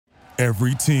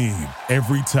Every team,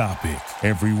 every topic,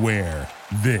 everywhere.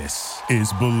 This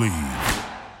is Believe.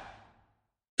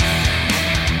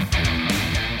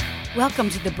 Welcome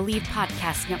to the Believe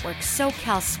Podcast Network,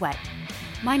 SoCal Sweat.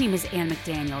 My name is Ann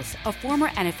McDaniels, a former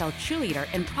NFL cheerleader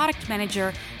and product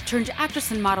manager turned actress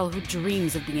and model who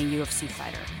dreams of being a UFC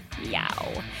fighter.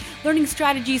 Meow. Learning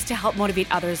strategies to help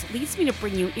motivate others leads me to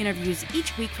bring you interviews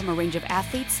each week from a range of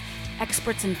athletes,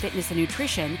 experts in fitness and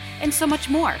nutrition, and so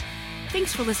much more.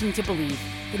 Thanks for listening to Believe,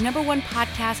 the #1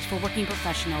 podcast for working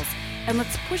professionals, and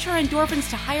let's push our endorphins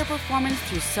to higher performance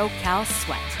through SoCal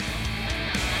Sweat.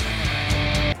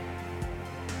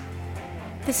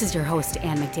 This is your host,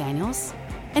 Ann McDaniels,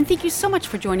 and thank you so much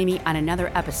for joining me on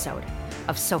another episode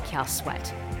of SoCal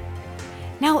Sweat.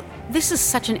 Now, this is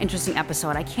such an interesting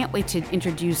episode. I can't wait to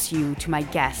introduce you to my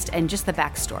guest and just the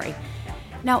backstory.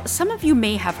 Now, some of you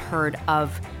may have heard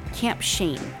of Camp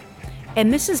Shane,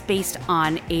 and this is based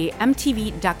on a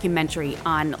MTV documentary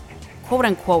on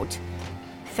quote-unquote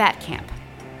fat camp.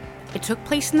 It took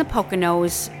place in the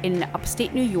Poconos in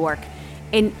upstate New York,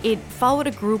 and it followed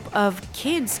a group of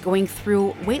kids going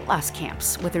through weight loss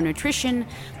camps with their nutrition,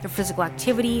 their physical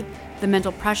activity, the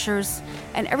mental pressures,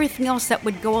 and everything else that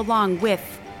would go along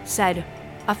with said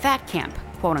a fat camp,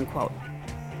 quote unquote.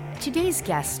 Today's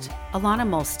guest, Alana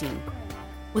Molstein,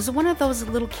 was one of those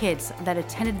little kids that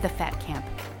attended the fat camp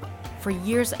for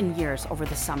years and years over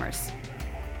the summers.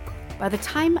 By the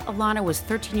time Alana was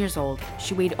 13 years old,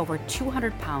 she weighed over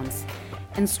 200 pounds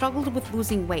and struggled with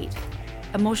losing weight,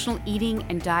 emotional eating,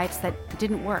 and diets that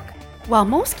didn't work. While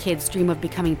most kids dream of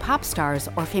becoming pop stars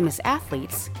or famous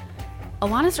athletes,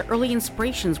 Alana's early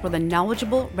inspirations were the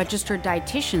knowledgeable registered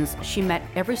dietitians she met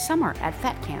every summer at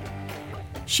Fat Camp.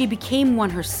 She became one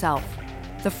herself,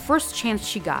 the first chance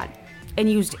she got, and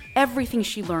used everything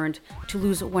she learned to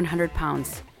lose 100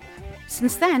 pounds.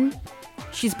 Since then,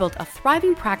 she's built a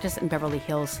thriving practice in Beverly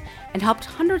Hills and helped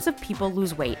hundreds of people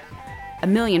lose weight,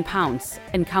 1 million pounds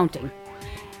and counting,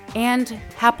 and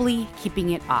happily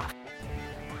keeping it off.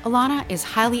 Alana is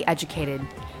highly educated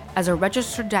as a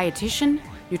registered dietitian,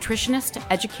 nutritionist,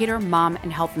 educator, mom,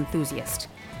 and health enthusiast.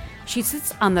 She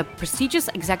sits on the prestigious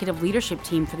executive leadership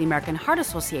team for the American Heart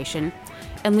Association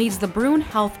and leads the Bruin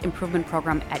Health Improvement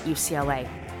Program at UCLA.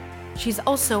 She's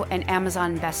also an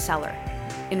Amazon bestseller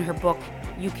in her book,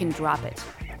 You Can Drop It.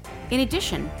 In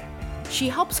addition, she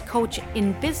helps coach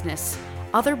in business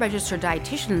other registered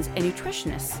dietitians and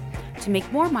nutritionists to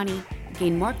make more money,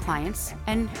 gain more clients,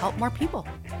 and help more people.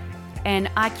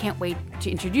 And I can't wait to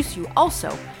introduce you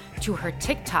also to her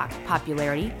TikTok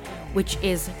popularity, which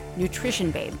is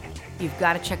Nutrition Babe. You've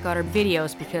got to check out her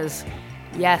videos because,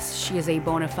 yes, she is a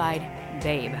bona fide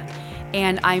babe.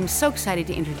 And I'm so excited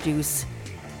to introduce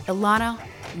Alana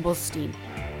Molstein,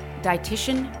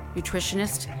 dietitian,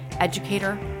 nutritionist,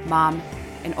 educator, mom,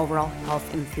 and overall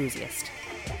health enthusiast.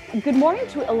 Good morning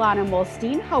to Alana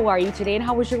Molstein. How are you today, and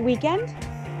how was your weekend?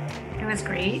 It was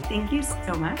great. Thank you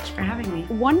so much for having me.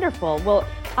 Wonderful. Well,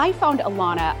 I found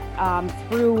Alana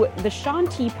through the Shaun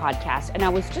T podcast, and I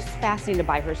was just fascinated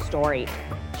by her story.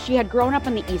 She had grown up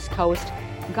on the East Coast,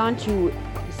 gone to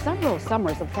several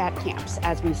summers of fat camps,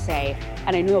 as we say,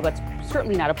 and I know that's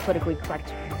certainly not a politically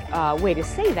correct way to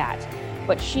say that,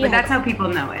 but that's how people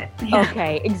know it. Yeah.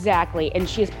 Okay, exactly. And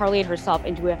she has parlayed herself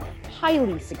into a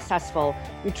highly successful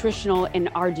nutritional and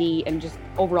RD and just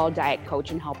overall diet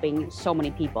coach and helping so many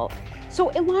people.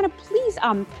 So Alana, please,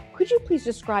 could you please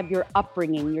describe your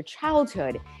upbringing, your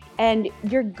childhood, and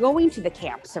you're going to the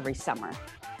camps every summer?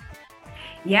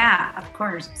 Yeah, of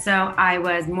course. So I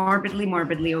was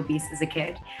morbidly obese as a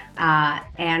kid.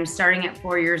 And starting at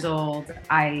 4 years old,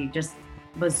 I just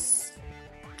was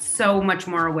so much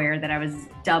more aware that I was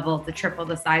double to triple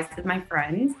the size of my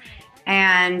friends.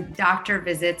 And doctor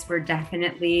visits were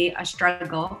definitely a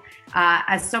struggle,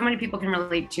 as so many people can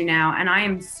relate to now. And I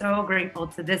am so grateful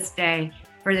to this day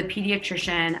for the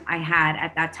pediatrician I had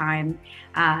at that time,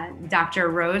 Dr.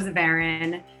 Rose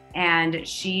Varon, and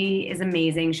she is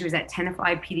amazing. She was at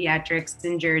Tenafly Pediatrics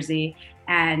in Jersey.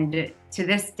 And to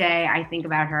this day, I think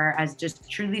about her as just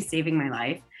truly saving my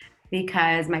life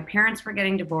because my parents were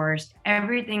getting divorced.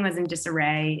 Everything was in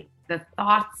disarray. The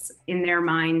thoughts in their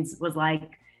minds was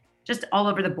like, just all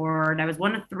over the board. I was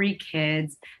one of 3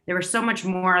 kids. There were so much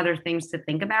more other things to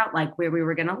think about, like where we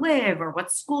were going to live or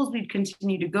what schools we'd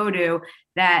continue to go to,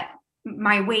 that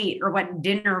my weight or what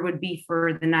dinner would be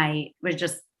for the night was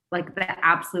just like the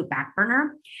absolute back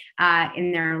burner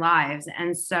in their lives.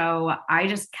 And so I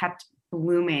just kept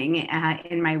blooming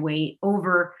in my weight,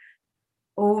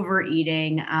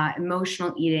 overeating,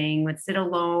 emotional eating, would sit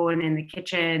alone in the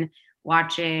kitchen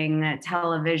watching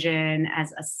television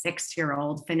as a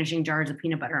 6-year-old, finishing jars of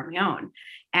peanut butter on my own.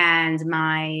 And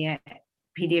my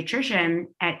pediatrician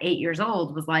at 8 years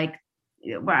old was like,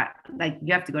 well, like,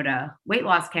 you have to go to weight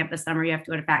loss camp this summer, you have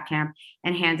to go to fat camp,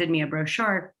 and handed me a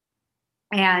brochure.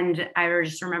 And I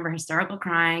just remember hysterical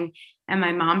crying and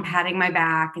my mom patting my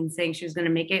back and saying she was going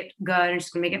to make it good and she's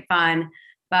going to make it fun.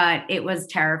 But it was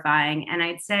terrifying. And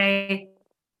I'd say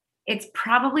it's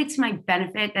probably to my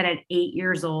benefit that at 8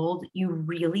 years old, you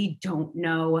really don't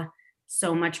know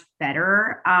so much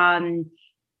better.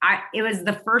 It was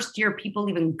the first year people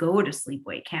even go to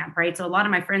sleepaway camp, right? So a lot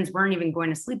of my friends weren't even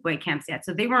going to sleepaway camps yet.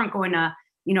 So they weren't going to,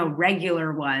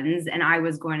 regular ones. And I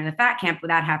was going to the fat camp, but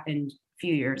that happened a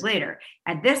few years later.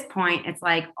 At this point, it's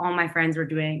like all my friends were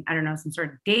doing, I don't know, some sort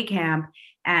of day camp.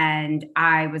 And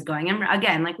I was going. And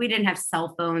again, like, we didn't have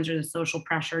cell phones or the social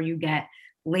pressure you get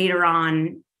later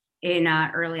on in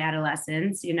early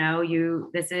adolescence.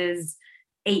 This is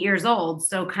 8 years old.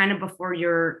 So kind of before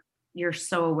you're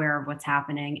so aware of what's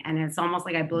happening. And it's almost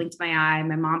like I blinked my eye,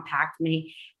 my mom packed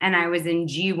me, and I was in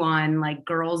G1, like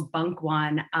girls bunk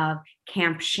one of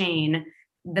Camp Shane,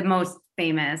 the most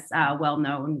famous,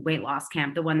 well-known weight loss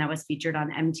camp, the one that was featured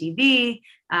on MTV,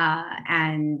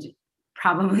 and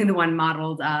probably the one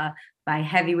modeled by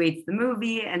Heavyweights, the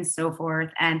movie, and so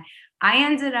forth. And I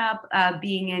ended up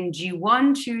being in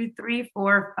G1, 2, 3,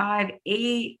 4, 5,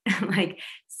 8, like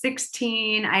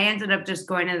 16. I ended up just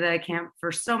going to the camp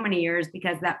for so many years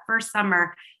because that first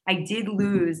summer I did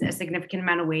lose a significant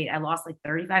amount of weight. I lost like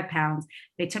 35 pounds.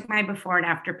 They took my before and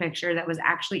after picture that was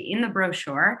actually in the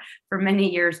brochure for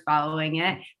many years following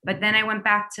it. But then I went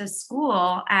back to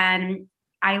school and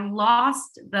I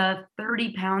lost the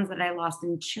 30 pounds that I lost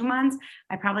in 2 months.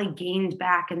 I probably gained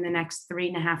back in the next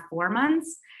 3.5, 4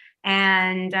 months.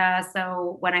 And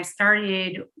so when I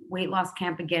started weight loss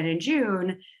camp again in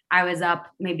June, I was up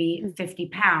maybe 50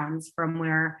 pounds from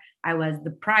where I was the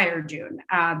prior June.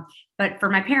 But for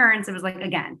my parents, it was like,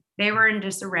 again, they were in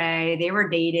disarray. They were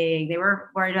dating. They were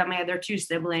worried about my other 2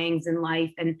 siblings in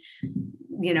life and,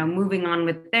 moving on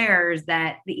with theirs,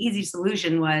 that the easy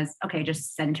solution was, okay,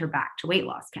 just send her back to weight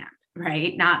loss camp,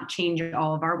 right? Not change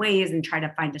all of our ways and try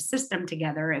to find a system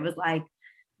together. It was like,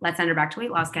 let's send her back to weight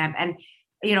loss camp. And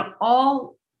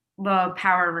all the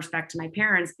power and respect to my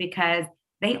parents, because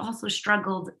they also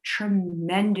struggled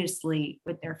tremendously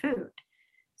with their food.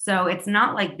 So it's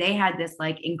not like they had this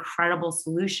like incredible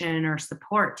solution or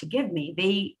support to give me.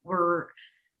 They were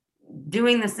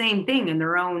doing the same thing in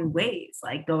their own ways,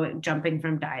 like jumping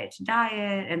from diet to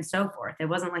diet and so forth. It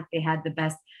wasn't like they had the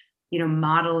best,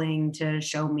 modeling to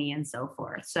show me and so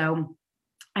forth. So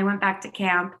I went back to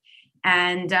camp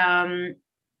and,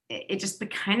 it just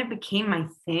kind of became my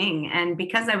thing. And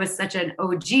because I was such an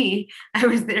OG, I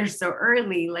was there so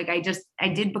early. Like I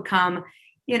did become,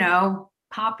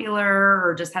 popular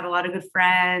or just had a lot of good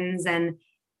friends. And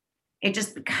it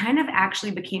just kind of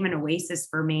actually became an oasis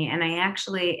for me. And I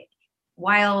actually,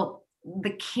 while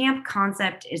the camp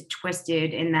concept is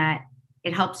twisted in that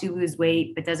it helps you lose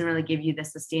weight, but doesn't really give you the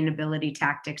sustainability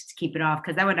tactics to keep it off,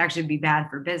 because that would actually be bad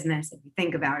for business. If you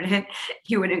think about it,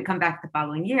 you wouldn't come back the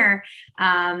following year.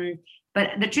 But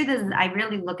the truth is, I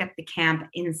really look at the camp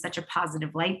in such a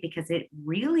positive light because it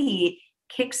really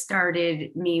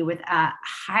kickstarted me with a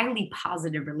highly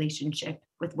positive relationship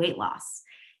with weight loss.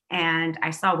 And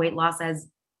I saw weight loss as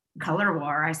color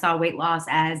war. I saw weight loss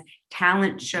as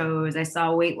talent shows. I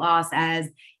saw weight loss as,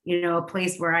 a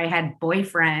place where I had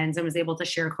boyfriends and was able to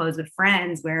share clothes with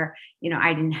friends where,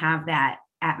 I didn't have that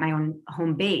at my own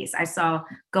home base. I saw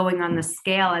going on the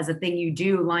scale as a thing you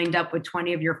do, lined up with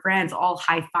 20 of your friends, all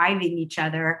high-fiving each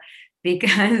other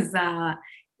because,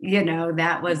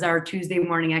 that was our Tuesday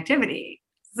morning activity.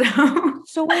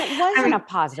 So it was in a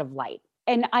positive light.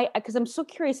 And because I'm so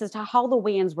curious as to how the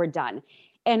weigh-ins were done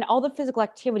and all the physical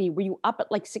activity. Were you up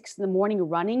at like 6 a.m.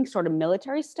 running, sort of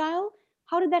military style?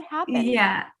 How did that happen?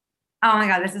 Yeah. Oh my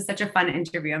God, this is such a fun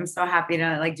interview. I'm so happy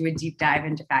to do a deep dive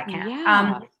into fat camp.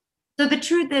 Yeah. So the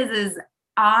truth is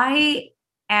I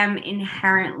am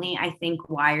inherently, I think,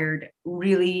 wired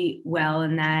really well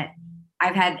in that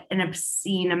I've had an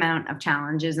obscene amount of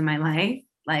challenges in my life,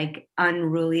 like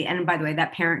unruly. And by the way,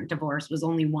 that parent divorce was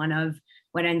only one of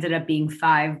what ended up being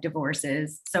 5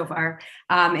 divorces so far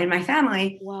in my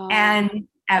family. Wow. And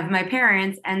of my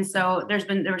parents. And so there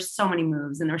were so many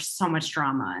moves and there was so much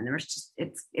drama and there was just,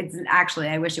 it's actually,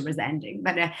 I wish it was ending,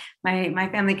 but my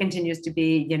family continues to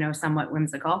be, somewhat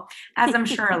whimsical, as I'm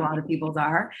sure a lot of people's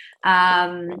are.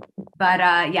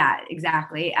 Yeah,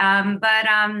 exactly.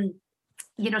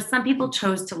 some people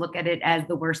chose to look at it as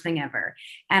the worst thing ever.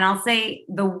 And I'll say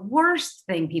the worst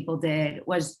thing people did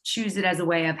was choose it as a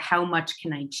way of how much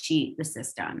can I cheat the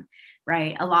system,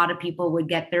 right? A lot of people would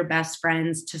get their best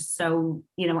friends to sew,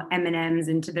 M&Ms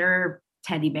into their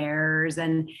teddy bears.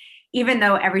 And even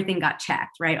though everything got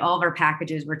checked, right? All of our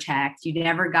packages were checked. You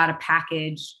never got a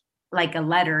package like a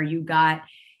letter. You got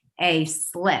a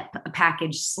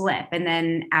package slip. And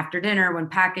then after dinner, when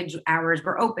package hours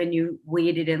were open, you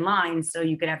waited in line so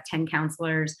you could have 10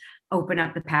 counselors open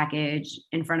up the package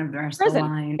in front of the rest of the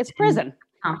line. It's prison.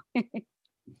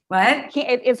 What?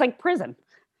 It's like prison.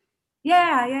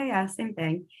 Yeah. Same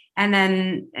thing. And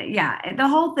then, the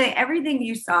whole thing, everything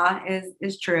you saw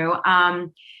is true.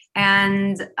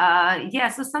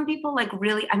 So some people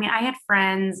I had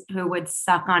friends who would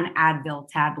suck on Advil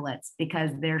tablets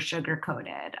because they're sugar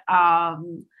coated.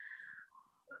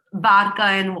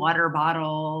 Vodka in water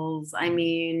bottles. I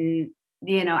mean,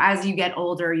 as you get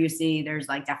older, you see there's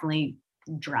definitely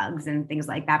drugs and things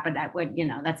like that, but that would,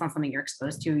 that's not something you're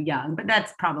exposed to young, but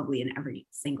that's probably in every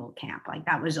single camp.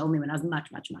 That was only when I was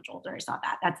much, much, much older I saw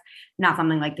that. That's not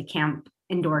something the camp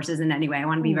endorses in any way. I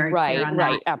want to be very clear on that.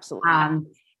 Right, absolutely.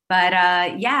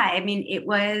 It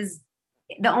was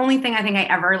the only thing I think I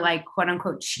ever quote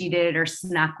unquote cheated or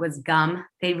snuck was gum.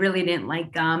 They really didn't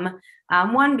like gum.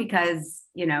 One, because,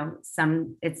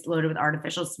 it's loaded with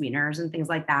artificial sweeteners and things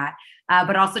like that.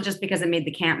 But also just because it made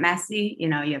the camp messy,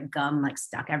 you have gum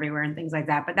stuck everywhere and things like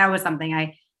that. But that was something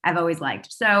I've always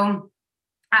liked. So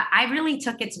I really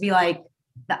took it to be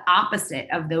the opposite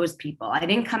of those people. I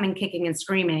didn't come in kicking and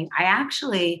screaming.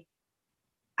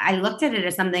 I looked at it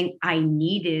as something I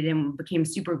needed and became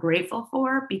super grateful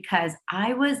for, because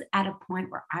I was at a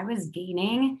point where I was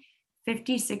gaining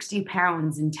 50, 60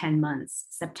 pounds in 10 months,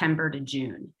 September to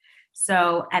June.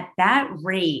 So at that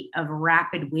rate of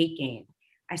rapid weight gain,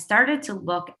 I started to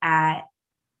look at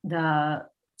the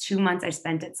 2 months I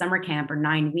spent at summer camp, or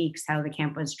 9 weeks, how the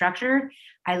camp was structured.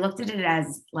 I looked at it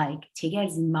as take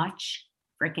as much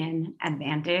freaking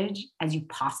advantage as you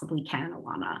possibly can,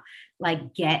 Alana.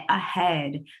 Get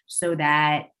ahead so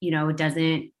that, it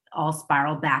doesn't all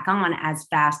spiral back on as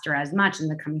fast or as much in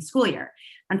the coming school year.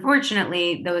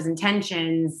 Unfortunately, those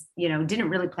intentions, didn't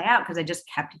really play out because I just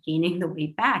kept gaining the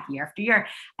weight back year after year.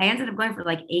 I ended up going for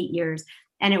 8 years.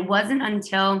 And it wasn't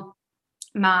until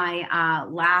my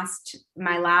last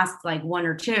one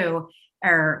or two,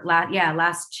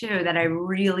 last two, that I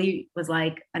really was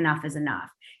enough is enough.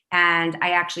 And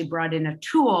I actually brought in a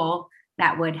tool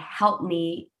that would help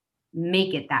me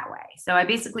make it that way. So I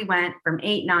basically went from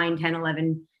 8, 9, 10,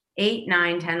 11,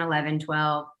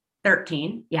 12,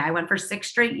 13. Yeah, I went for 6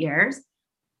 straight years.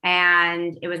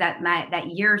 And it was at that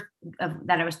year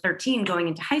that I was 13 going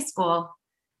into high school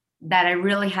that I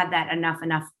really had that enough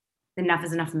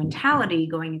is enough mentality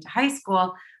going into high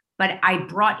school. But I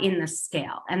brought in the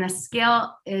scale, and the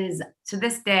scale is, to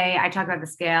this day, I talk about the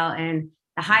scale in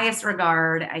the highest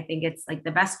regard. I think it's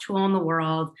the best tool in the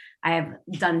world. I have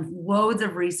done loads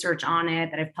of research on it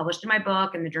that I've published in my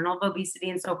book and the Journal of Obesity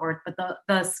and so forth. But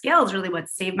the scale is really what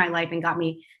saved my life and got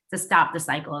me to stop the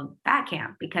cycle of fat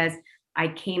camp, because I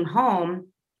came home,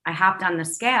 I hopped on the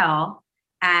scale,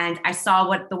 and I saw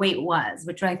what the weight was,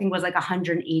 which I think was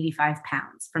 185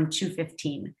 pounds from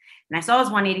 215. And I saw it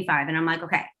was 185. And I'm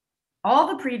okay, all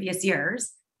the previous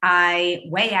years, I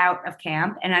weigh out of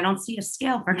camp and I don't see a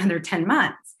scale for another 10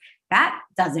 months. That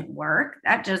doesn't work.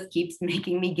 That just keeps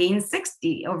making me gain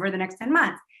 60 over the next 10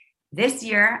 months. This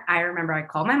year, I remember I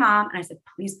called my mom and I said,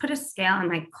 please put a scale in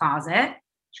my closet.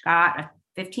 She got a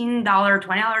 $15,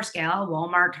 $20 scale,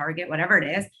 Walmart, Target, whatever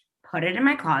it is, put it in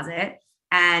my closet.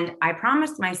 And I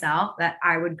promised myself that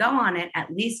I would go on it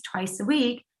at least twice a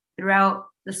week throughout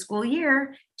the school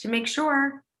year to make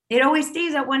sure it always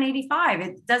stays at 185.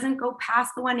 It doesn't go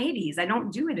past the 180s. I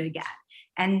don't do it again.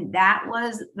 And that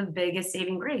was the biggest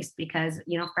saving grace, because,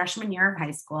 freshman year of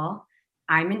high school,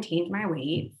 I maintained my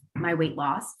weight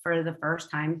loss for the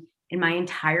first time in my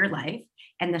entire life.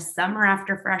 And the summer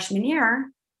after freshman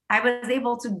year, I was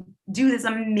able to do this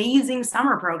amazing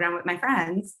summer program with my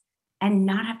friends and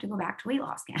not have to go back to weight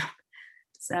loss camp.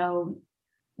 So,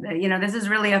 this is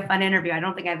really a fun interview. I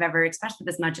don't think I've ever expressed it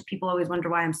this much. People always wonder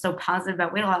why I'm so positive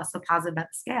about weight loss, so positive about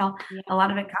the scale. Yeah. A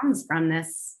lot of it comes from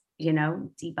this,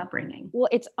 deep upbringing. Well,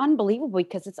 it's unbelievable,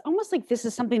 because it's almost like this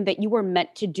is something that you were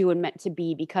meant to do and meant to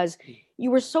be, because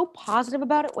you were so positive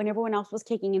about it when everyone else was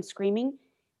kicking and screaming.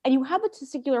 And you have a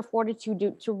testicular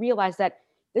fortitude to realize that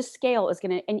this scale is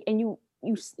going to, and you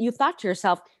thought to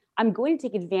yourself, I'm going to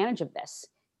take advantage of this.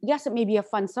 Yes, it may be a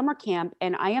fun summer camp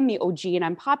and I am the OG and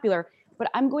I'm popular, but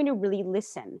I'm going to really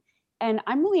listen. And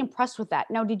I'm really impressed with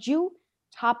that. Now, did you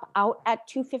top out at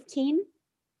 215?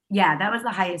 Yeah, that was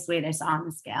the highest weight I saw on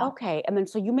the scale. Okay. And then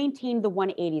so you maintained the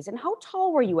 180s. And how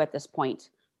tall were you at this point?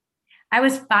 I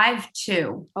was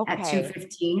 5'2" at Okay.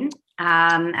 215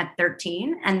 at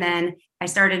 13. And then I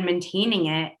started maintaining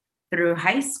it through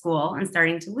high school and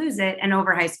starting to lose it. And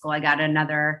over high school, I got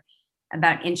another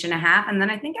about inch and a half. And then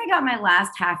I think I got my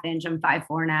last half inch. I'm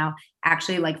 5'4" now,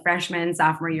 actually like freshman,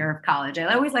 sophomore year of college.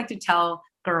 I always like to tell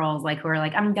girls like who are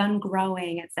like, I'm done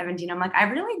growing at 17. I'm like, I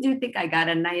really do think I got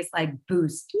a nice like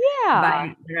boost Yeah,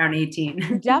 by around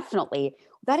 18. definitely.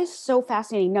 That is so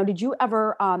fascinating. Now, did you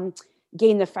ever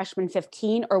gain the freshman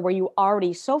 15, or were you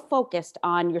already so focused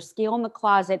on your scale in the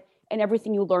closet and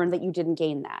everything you learned that you didn't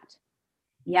gain that?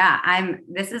 Yeah,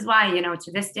 this is why,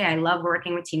 to this day, I love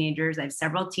working with teenagers. I have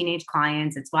several teenage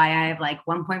clients. It's why I have like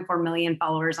 1.4 million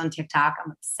followers on TikTok.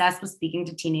 I'm obsessed with speaking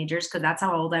to teenagers because that's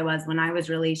how old I was when I was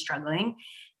really struggling.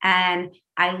 And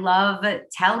I love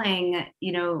telling,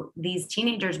 these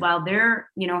teenagers while they're,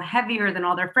 heavier than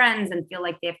all their friends and feel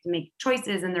like they have to make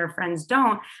choices and their friends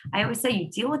don't. I always say you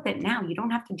deal with it now. You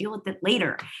don't have to deal with it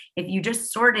later. If you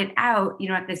just sort it out,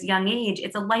 at this young age,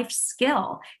 it's a life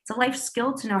skill. It's a life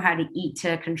skill to know how to eat,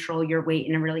 to control your weight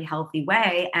in a really healthy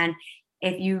way. And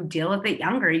if you deal with it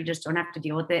younger, you just don't have to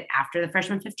deal with it after the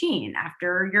freshman 15,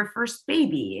 after your first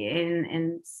baby,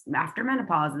 and after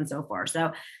menopause and so forth.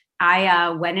 So I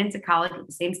went into college with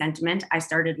the same sentiment. I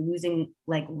started losing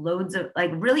like loads of, like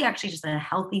really actually just a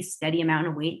healthy, steady amount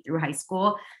of weight through high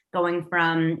school, going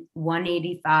from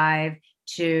 185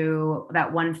 to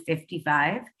about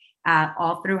 155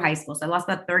 all through high school. So I lost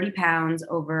about 30 pounds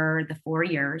over the 4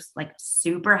 years, like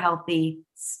super healthy,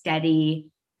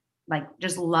 steady, like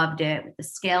just loved it with the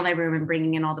scale in my room and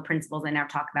bringing in all the principles I now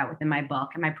talk about within my book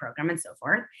and my program and so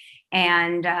forth.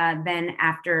 And then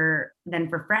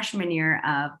for freshman year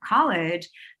of college,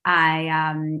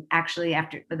 I actually,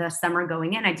 after the summer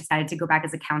going in, I decided to go back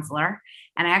as a counselor.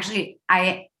 And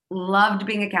I loved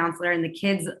being a counselor, and the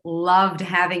kids loved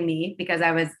having me because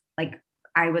I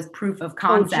was proof of Oh, gee,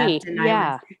 concept, and I was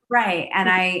yeah. right. And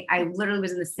I literally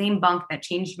was in the same bunk that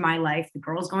changed my life. The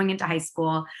girls going into high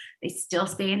school, they still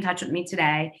stay in touch with me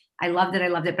today. I loved it. I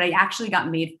loved it. But I actually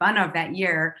got made fun of that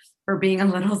year for being a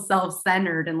little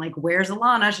self-centered and like, where's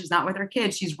Alana? She's not with her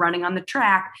kids. She's running on the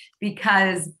track,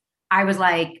 because I was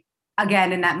like,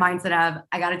 again, in that mindset of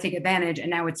I got to take advantage, and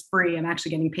now it's free. I'm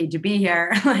actually getting paid to be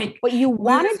here. Like, But you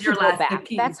wanted lose to your go last back.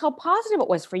 15. That's how positive it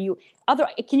was for you.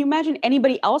 Can you imagine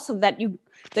anybody else that you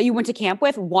went to camp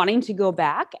with wanting to go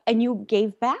back, and you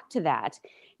gave back to that?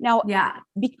 Now, Yeah.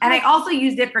 And I because also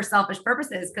used it for selfish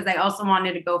purposes because I also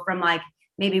wanted to go from like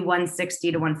maybe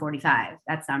 160 to 145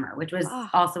 that summer, which was ah,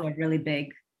 also a really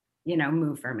big,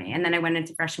 move for me. And then I went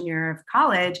into freshman year of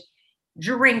college,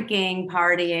 drinking,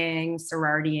 partying,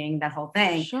 sororitying, that whole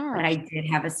thing. But sure. I did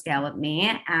have a scale at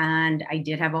me, and I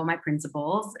did have all my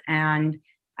principles, and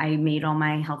I made all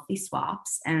my healthy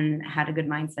swaps and had a good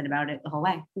mindset about it the whole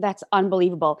way. That's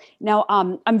unbelievable. Now,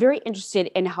 I'm very interested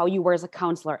in how you were as a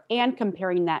counselor and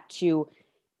comparing that to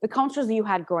the counselors that you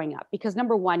had growing up. Because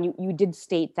number one, you did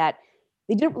state that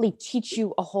they didn't really teach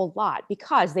you a whole lot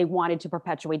because they wanted to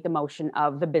perpetuate the motion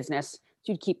of the business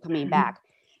to keep coming back.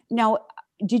 Now,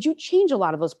 did you change a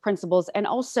lot of those principles? And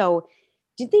also,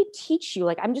 did they teach you,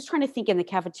 like, I'm just trying to think in the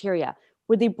cafeteria,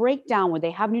 would they break down, would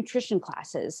they have nutrition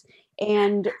classes?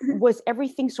 And was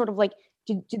everything sort of like,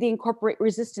 did they incorporate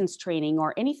resistance training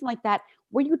or anything like that?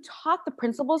 Were you taught the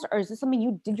principles, or is this something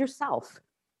you did yourself?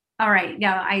 All right.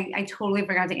 Yeah, I totally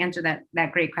forgot to answer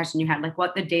that great question you had, like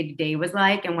what the day to day was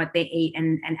like and what they ate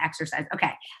and exercise. Okay,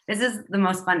 this is the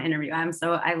most fun interview.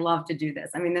 I love to do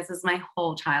this. I mean, this is my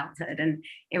whole childhood, and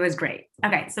it was great.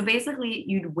 Okay, so basically,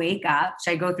 you'd wake up.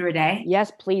 Should I go through a day?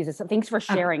 Yes, please. Thanks for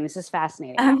Okay. sharing. This is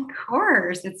fascinating. Of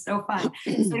course, it's so fun.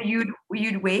 So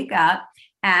you'd wake up,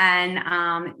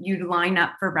 and you'd line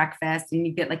up for breakfast, and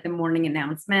you get like the morning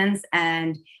announcements,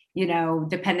 and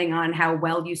depending on how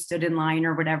well you stood in line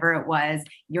or whatever it was,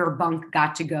 your bunk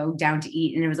got to go down to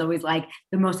eat. And it was always like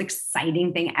the most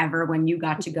exciting thing ever when you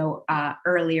got to go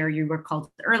earlier. You were called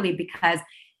early because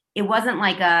it wasn't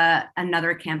like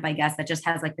another camp, I guess, that just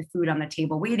has like the food on the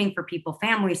table waiting for people,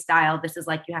 family style. This is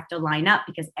like you have to line up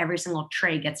because every single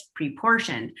tray gets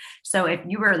pre-portioned. So if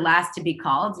you were last to be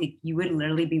called, you would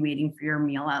literally be waiting for your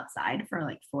meal outside for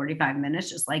like 45 minutes,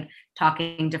 just like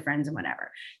talking to friends and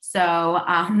whatever. So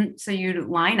you'd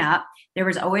line up. There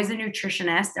was always a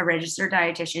nutritionist, a registered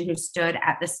dietitian who stood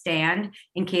at the stand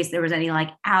in case there was any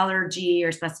like allergy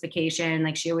or specification.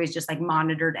 Like she always just like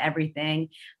monitored everything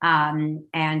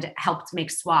and helped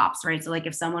make swaps, right? So like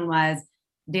if someone was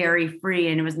dairy free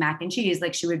and it was mac and cheese,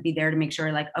 like she would be there to make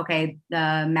sure like, okay,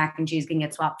 the mac and cheese can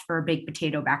get swapped for a baked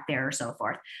potato back there or so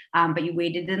forth. But you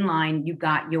waited in line, you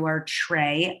got your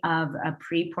tray of a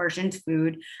pre-portioned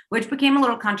food, which became a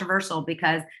little controversial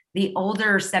because the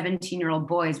older 17-year-old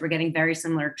boys were getting very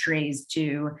similar trays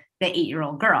to the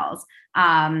 8-year-old girls.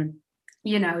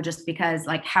 Just because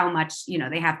like how much,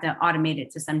 they have to automate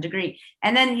it to some degree.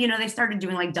 And then, they started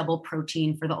doing like double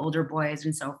protein for the older boys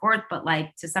and so forth. But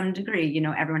like to some degree,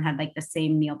 everyone had like the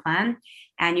same meal plan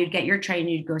and you'd get your tray and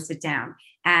you'd go sit down.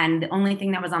 And the only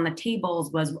thing that was on the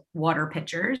tables was water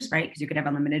pitchers, right? Because you could have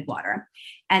unlimited water.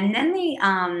 And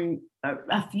then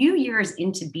a few years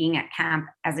into being at camp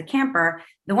as a camper,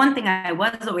 the one thing I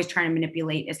was always trying to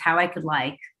manipulate is how I could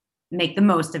like make the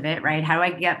most of it, right? How do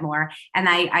I get more? And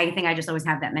I think I just always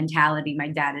have that mentality. My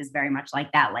dad is very much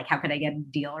like that. Like, how could I get a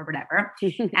deal or whatever?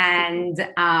 And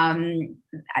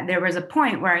there was a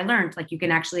point where I learned like, you can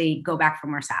actually go back for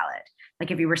more salad.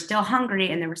 Like if you were still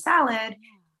hungry and there was salad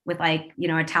with like,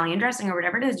 Italian dressing or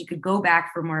whatever it is, you could go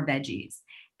back for more veggies.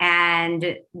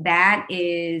 And that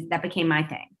became my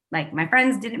thing. Like my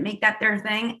friends didn't make that their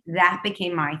thing. That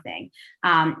became my thing.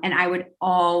 And I would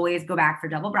always go back for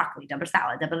double broccoli, double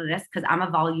salad, double this, because I'm a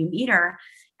volume eater.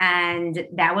 And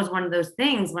that was one of those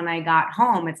things when I got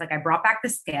home, it's like I brought back the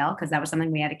scale because that was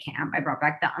something we had at camp. I brought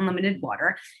back the unlimited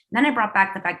water. Then I brought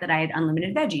back the fact that I had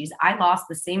unlimited veggies. I lost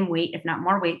the same weight, if not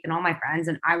more weight than all my friends.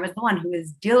 And I was the one who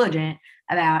was diligent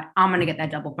about, I'm going to get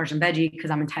that double portion veggie because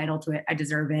I'm entitled to it. I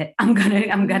deserve it. I'm going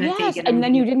to take it. And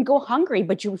then you didn't go hungry,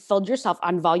 but you filled yourself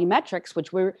on volumetrics,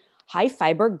 which were high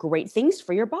fiber, great things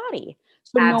for your body.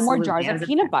 So Absolutely. No more jars of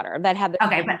peanut butter that had the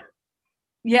okay, but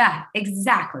yeah,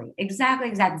 exactly. And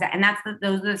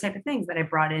those are the type of things that I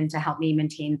brought in to help me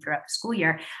maintain throughout the school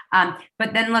year.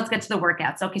 But then let's get to the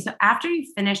workouts. Okay, so after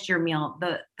you finished your meal,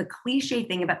 the cliche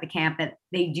thing about the camp that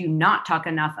they do not talk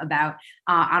enough about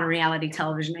on reality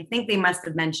television, I think they must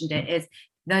have mentioned it, is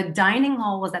the dining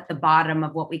hall was at the bottom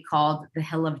of what we called the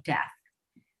Hill of Death.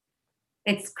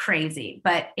 It's crazy,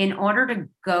 but in order to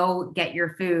go get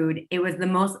your food, it was the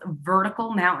most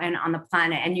vertical mountain on the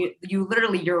planet. And you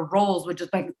literally, your rolls would just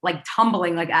like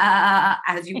tumbling, like,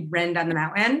 as you ran down the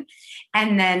mountain.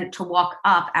 And then to walk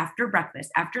up after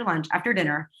breakfast, after lunch, after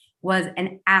dinner was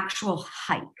an actual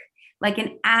hike, like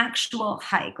an actual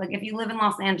hike. Like if you live in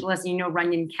Los Angeles,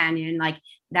 Runyon Canyon, like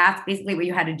that's basically what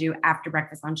you had to do after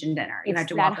breakfast, lunch, and dinner. You had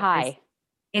to walk high.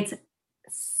 It's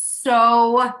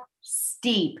so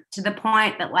steep to the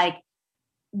point that like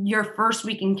your first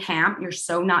week in camp, you're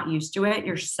so not used to it.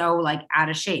 You're so like out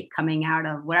of shape coming out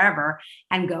of wherever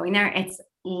and going there. It's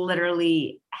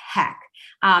literally heck.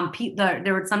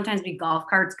 There would sometimes be golf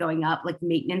carts going up, like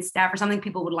maintenance staff or something.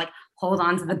 People would like hold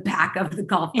on to the back of the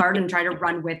golf cart and try to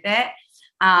run with it.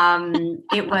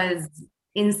 It was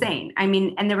insane. I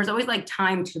mean, and there was always like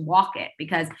time to walk it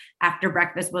because after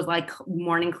breakfast was like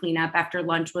morning cleanup, after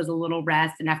lunch was a little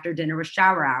rest, and after dinner was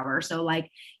shower hour. So like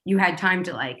you had time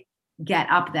to like get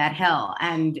up that hill,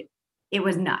 and it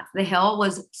was nuts. The hill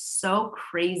was so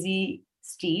crazy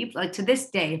steep. Like to this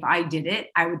day, if I did it,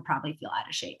 I would probably feel out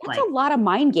of shape. That's like a lot of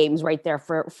mind games right there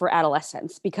for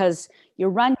adolescents, because you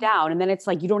run down and then it's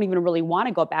like you don't even really want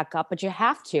to go back up, but you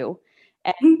have to.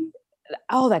 And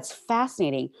oh, that's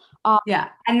fascinating. Yeah.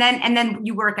 And then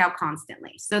you work out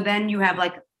constantly. So then you have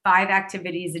like 5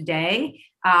 activities a day,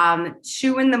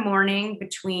 2 in the morning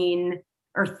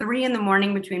or 3 in the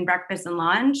morning between breakfast and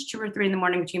lunch, 2 or 3 in the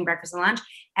morning between breakfast and lunch,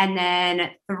 and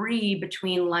then 3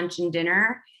 between lunch and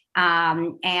dinner.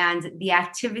 And the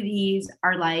activities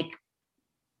are like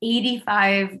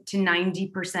 85 to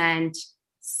 90%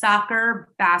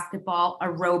 soccer, basketball,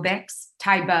 aerobics,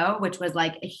 Tae Bo, which was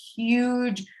like a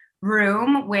huge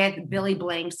room with Billy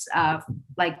Blanks,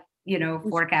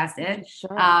 forecasted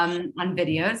on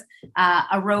videos.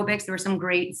 Aerobics, there were some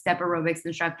great step aerobics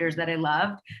instructors that I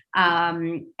loved.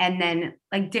 And then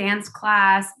like dance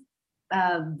class,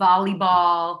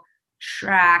 volleyball,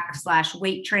 track /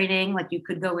 weight training. Like you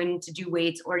could go in to do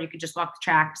weights or you could just walk the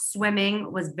track.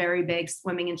 Swimming was very big,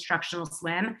 swimming, instructional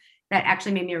swim. That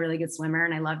actually made me a really good swimmer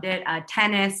and I loved it.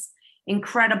 Tennis,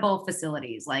 incredible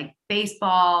facilities, like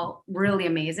baseball, really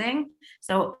amazing.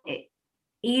 So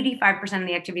 85% of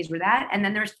the activities were that. And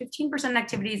then there's 15%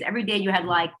 activities. Every day you had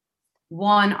like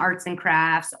one arts and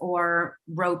crafts or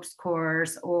ropes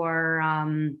course or,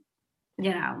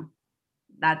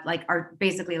 that like art,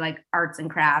 basically like arts and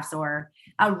crafts, or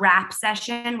a rap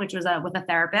session, which was with a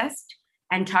therapist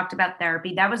and talked about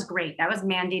therapy. That was great. That was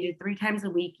mandated 3 times a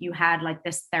week. You had like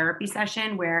this therapy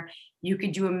session where you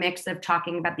could do a mix of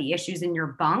talking about the issues in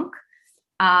your bunk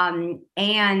and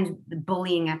the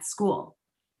bullying at school.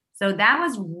 So that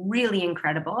was really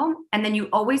incredible. And then you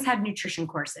always had nutrition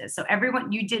courses. So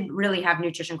everyone, you did really have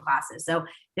nutrition classes. So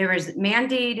there was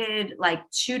mandated like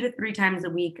 2 to 3 times a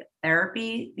week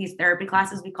therapy, these therapy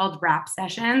classes we called wrap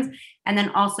sessions. And then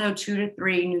also 2 to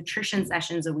 3 nutrition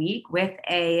sessions a week with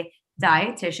a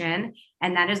dietitian.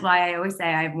 And that is why I always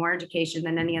say I have more education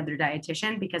than any other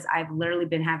dietitian, because I've literally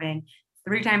been having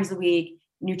 3 times a week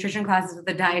nutrition classes with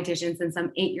a dietitian since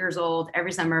I'm 8 years old,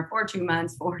 every summer for 2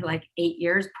 months for like 8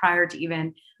 years prior to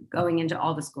even going into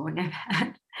all the schooling I've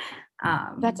had.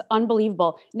 That's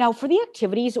unbelievable. Now, for the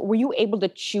activities, were you able to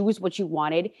choose what you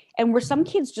wanted? And were some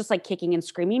kids just like kicking and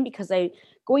screaming? Because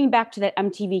going back to that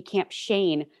MTV Camp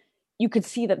Shane, you could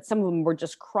see that some of them were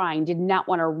just crying, did not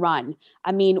want to run.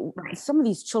 I mean, Right. some of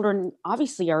these children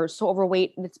obviously are so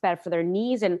overweight, it's bad for their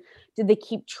knees. And did they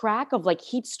keep track of like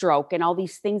heat stroke and all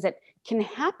these things that can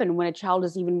happen when a child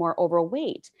is even more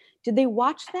overweight? Did they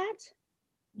watch that?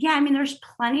 Yeah, I mean, there's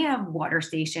plenty of water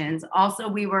stations. Also,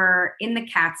 we were in the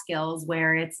Catskills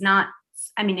where it's not,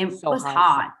 I mean, it So was hot.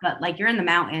 hot, but like you're in the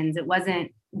mountains, it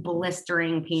wasn't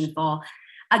blistering, painful.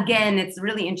 Again, it's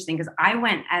really interesting because I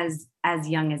went as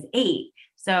young as 8.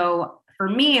 So for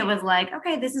me, it was like,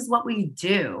 okay, this is what we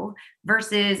do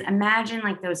versus imagine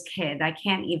like those kids, I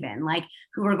can't even like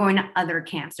who were going to other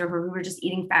camps or who were just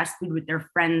eating fast food with their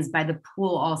friends by the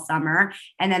pool all summer.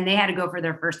 And then they had to go for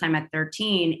their first time at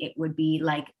 13. It would be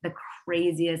like the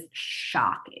craziest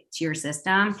shock to your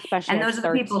system. Especially And at those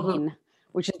are the people who, 13,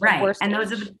 which is the right. worst And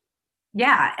those are age. the,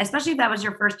 yeah, especially if that was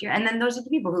your first year. And then those are the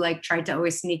people who like tried to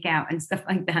always sneak out and stuff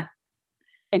like that.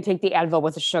 And take the Advil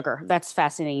with the sugar. That's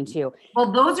fascinating too.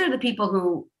 Well, those are the people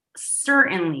who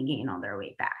certainly gain all their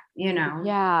weight back, you know,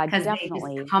 Yeah, because they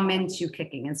definitely. just come into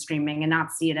kicking and streaming and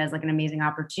not see it as like an amazing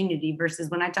opportunity. Versus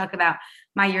when I talk about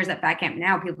my years at Fat Camp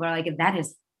now, people are like, that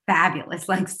is fabulous.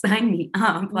 Like, sign me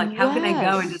up. Like, how can I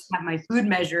go and just Yes. have my food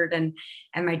measured and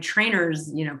my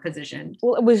trainers, positioned?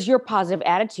 Well, it was your positive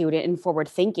attitude and forward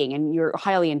thinking, and you're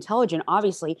highly intelligent,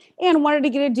 obviously, and wanted to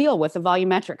get a deal with the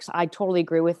volumetrics. I totally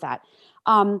agree with that.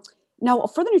 Now,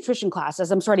 for the nutrition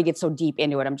classes, I'm sorry to get so deep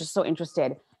into it. I'm just so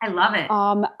interested. I love it.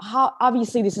 How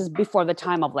obviously this is before the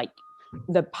time of like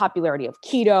the popularity of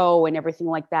keto and everything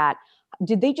like that.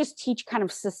 Did they just teach kind of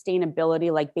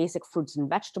sustainability, like basic fruits and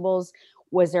vegetables?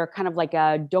 Was there kind of like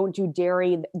a don't do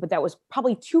dairy, but that was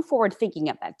probably too forward thinking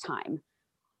at that time?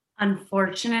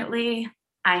 Unfortunately,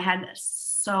 I had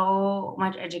so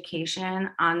much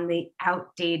education on the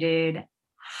outdated,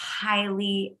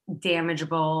 highly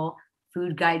damageable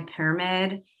food guide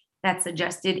pyramid that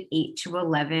suggested 8 to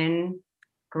 11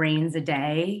 grains a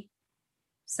day.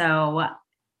 So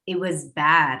it was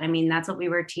bad. I mean, that's what we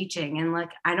were teaching. And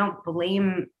like, I don't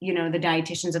blame, the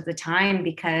dietitians of the time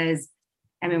because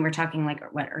I mean, we're talking like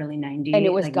what, early 90s, And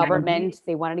it was like 90s. government.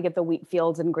 They wanted to get the wheat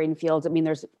fields and grain fields. I mean,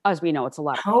 there's, as we know, it's a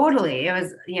lot of Totally. It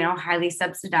was, highly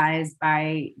subsidized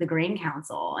by the Grain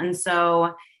Council. And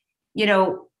so,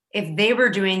 if they were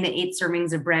doing the 8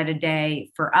 servings of bread a day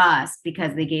for us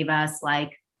because they gave us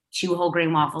like 2 whole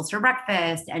grain waffles for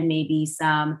breakfast and maybe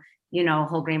some,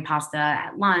 whole grain pasta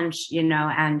at lunch, and,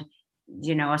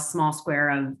 a small square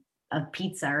of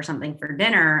pizza or something for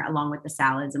dinner, along with the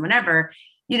salads and whatever,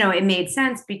 it made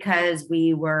sense because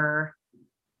we were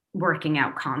working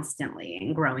out constantly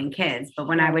and growing kids. But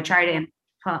when I would try to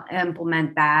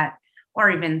implement that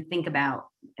or even think about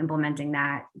implementing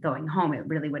that going home, it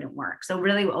really wouldn't work. So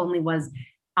really only was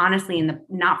honestly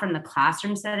not from the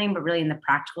classroom setting, but really in the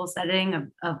practical setting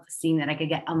of seeing that I could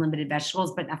get unlimited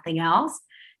vegetables, but nothing else,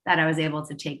 that I was able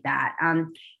to take that.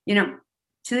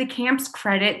 To the camp's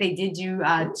credit, they did do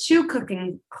 2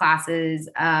 cooking classes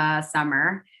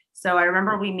summer. So I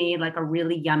remember we made like a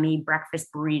really yummy breakfast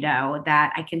burrito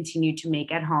that I continued to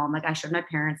make at home. Like I showed my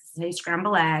parents, say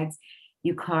scramble eggs,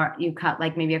 you cut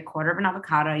like maybe a quarter of an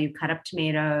avocado, you cut up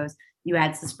tomatoes, you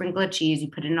add some sprinkle of cheese, you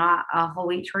put in a whole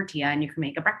wheat tortilla, and you can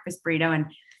make a breakfast burrito. And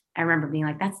I remember being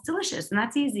like, that's delicious and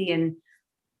that's easy. And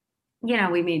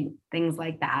we made things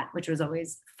like that, which was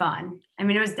always fun. I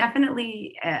mean, it was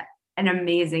definitely an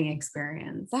amazing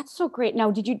experience. That's so great.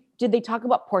 Now, did they talk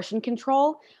about portion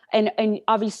control? And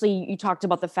obviously you talked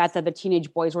about the fact that the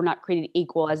teenage boys were not created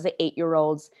equal as the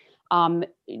 8-year-olds.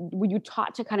 Were you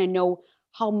taught to kind of know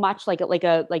how much like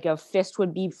a fist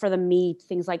would be for the meat,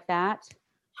 things like that?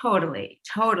 Totally.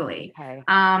 Okay.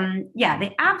 Yeah,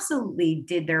 they absolutely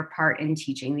did their part in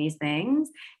teaching these things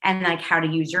and like how to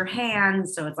use your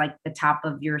hands. So it's like the top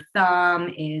of your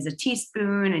thumb is a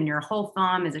teaspoon and your whole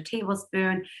thumb is a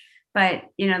tablespoon. But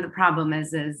the problem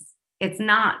is it's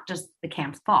not just the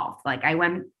camp's fault. Like I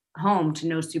went home to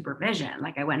no supervision.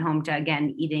 Like I went home to,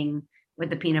 again, eating with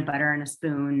the peanut butter and a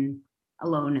spoon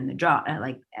alone in the jar,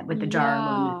 like with the jar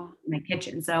alone in my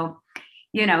kitchen. So,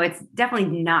 it's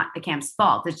definitely not the camp's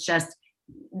fault. It's just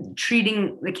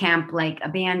treating the camp like a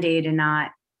Band-Aid and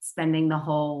not spending the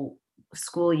whole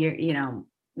school year,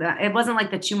 it wasn't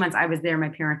like the 2 months I was there, my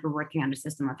parents were working on a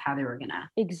system of how they were gonna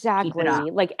keep it up.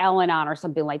 Like Al-Anon or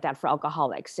something like that for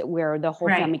alcoholics, where the whole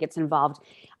family gets involved.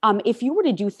 If you were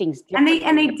to do things differently,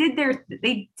 and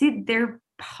they did their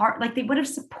part, like they would have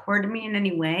supported me in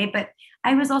any way, but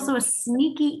I was also a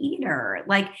sneaky eater.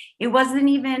 Like it wasn't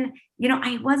even,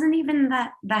 I wasn't even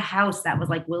the house that was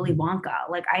like Willy Wonka.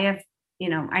 Like I have,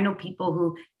 I know people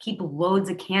who keep loads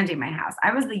of candy in my house.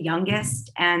 I was the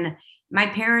youngest and my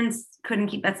parents couldn't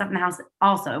keep that stuff in the house.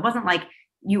 Also, it wasn't like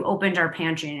you opened our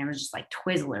pantry and it was just like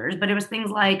Twizzlers, but it was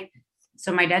things like,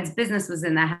 so my dad's business was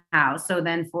in the house. So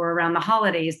then for around the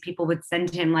holidays, people would send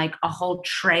him like a whole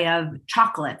tray of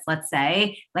chocolates, let's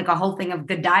say, like a whole thing of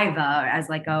Godiva as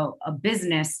like a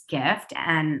business gift.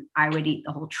 And I would eat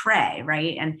the whole tray,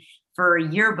 right? And for a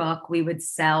yearbook, we would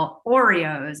sell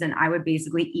Oreos and I would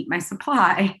basically eat my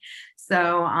supply.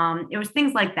 So it was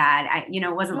things like that.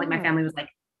 It wasn't like my family was like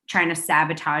trying to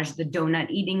sabotage the donut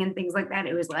eating and things like that.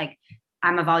 It was like,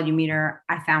 I'm a volume eater.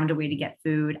 I found a way to get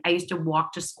food. I used to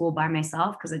walk to school by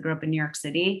myself because I grew up in New York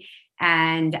City.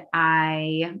 And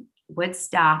I would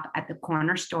stop at the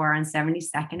corner store on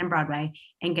 72nd and Broadway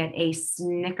and get a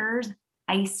Snickers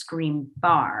ice cream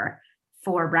bar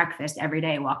for breakfast every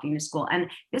day walking to school. And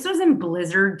this was in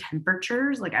blizzard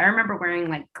temperatures. Like I remember wearing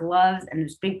like gloves and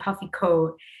this big puffy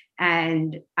coat,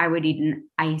 and I would eat an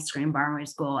ice cream bar in my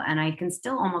school, and I can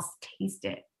still almost taste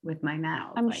it with my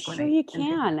mouth. I'm sure you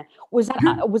can. Was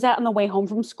that on the way home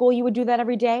from school? You would do that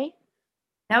every day?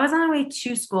 That was on my way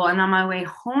to school. And on my way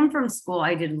home from school,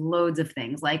 I did loads of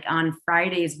things. Like on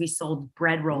Fridays, we sold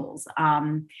bread rolls.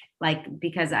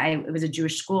 Because it was a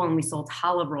Jewish school and we sold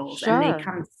challah rolls. Sure. And they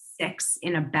come 6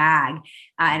 in a bag.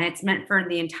 And it's meant for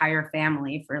the entire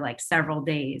family for like several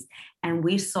days. And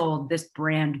we sold this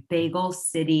brand Bagel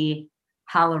City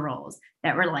challah rolls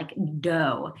that were like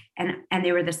dough. And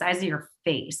they were the size of your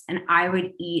face. And I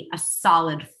would eat a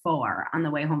solid 4 on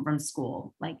the way home from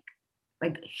school. Like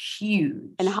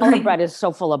huge. And challah bread is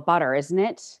so full of butter, isn't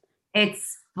it?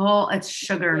 It's full. It's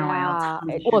sugar and oil.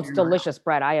 It's delicious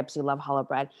bread. I absolutely love challah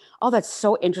bread. Oh, that's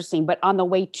so interesting. But on the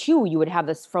way to, you would have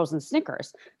this frozen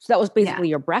Snickers. So that was basically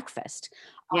your breakfast.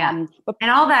 Yeah. And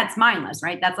all that's mindless,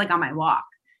 right? That's like on my walk.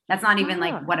 That's not even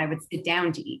like what I would sit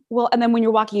down to eat. Well, and then when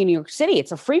you're walking in New York City,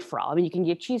 it's a free for all. I mean, you can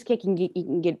get cheesecake, you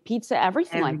can get pizza,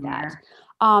 everything like that.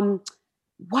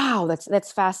 Wow,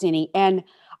 that's fascinating. And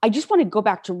I just want to go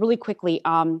back to really quickly,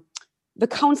 the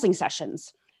counseling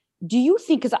sessions. Do you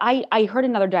think, because I heard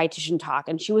another dietitian talk,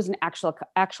 and she was an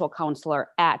actual counselor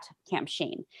at Camp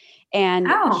Shane. And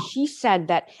she said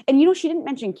that, and she didn't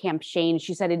mention Camp Shane.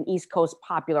 She said an East Coast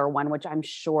popular one, which I'm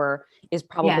sure is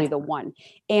probably the one.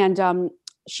 And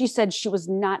she said she was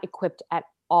not equipped at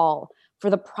all for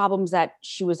the problems that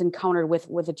she was encountered with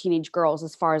the teenage girls,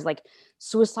 as far as like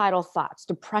suicidal thoughts,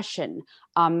 depression,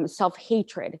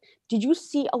 self-hatred. Did you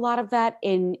see a lot of that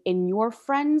in your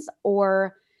friends,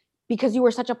 or because you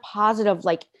were such a positive,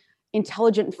 like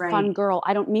intelligent, fun girl,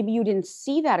 maybe you didn't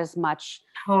see that as much?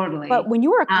 Totally. But when you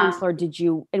were a counselor, did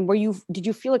you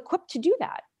feel equipped to do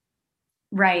that?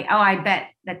 Right. Oh, I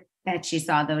bet that she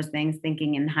saw those things,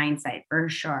 thinking in hindsight, for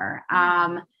sure.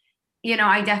 I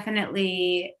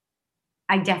definitely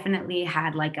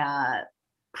had like a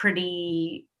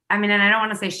pretty, and I don't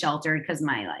want to say sheltered, because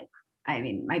my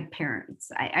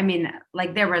parents,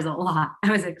 like there was a lot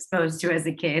I was exposed to as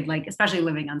a kid, like especially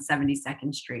living on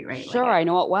 72nd Street, right? Sure. I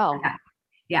know it well.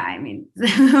 Yeah. I'm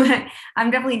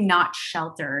definitely not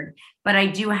sheltered, but I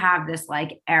do have this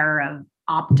like air of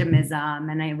optimism.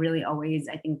 And I really always,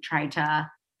 I think, try to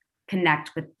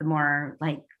connect with the more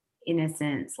like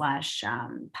innocent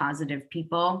 / positive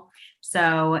people.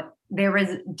 So there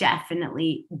was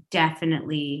definitely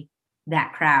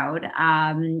that crowd.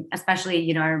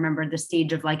 Especially, I remember the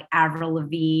stage of like Avril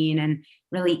Lavigne and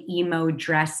really emo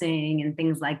dressing and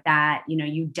things like that.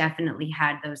 You definitely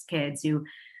had those kids who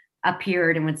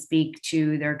appeared and would speak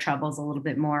to their troubles a little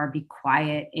bit more, be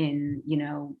quiet in,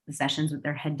 the sessions with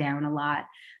their head down a lot.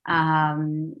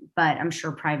 But I'm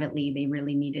sure privately they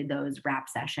really needed those rap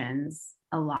sessions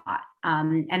a lot.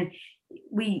 And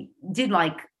we did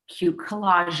like cute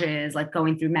collages, like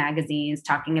going through magazines,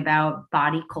 talking about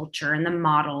body culture and the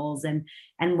models and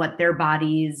what their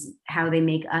bodies, how they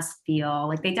make us feel.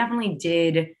 Like they definitely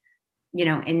did,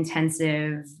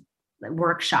 intensive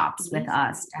workshops with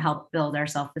us to help build our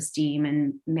self-esteem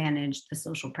and manage the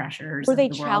social pressures. Were they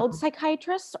child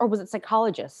psychiatrists, or was it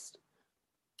psychologists?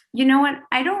 You know what?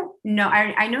 I don't know.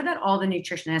 I know that all the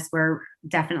nutritionists were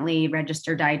definitely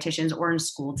registered dietitians or in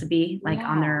school to be like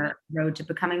on Yeah. their road to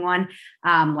becoming one,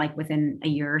 like within a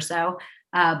year or so.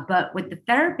 But with the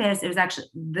therapist, it was actually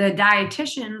the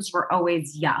dietitians were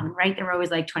always young, right? They were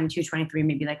always like 22, 23,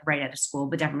 maybe like right out of school,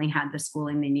 but definitely had the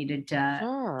schooling they needed to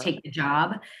Sure. take the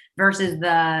job versus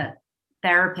the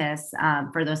therapists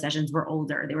for those sessions were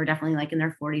older. They were definitely like in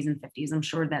their 40s and 50s. I'm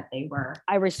sure that they were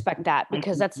I respect that like,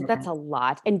 because that's a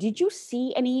lot. And did you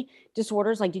see any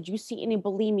disorders? Like, did you see any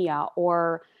bulimia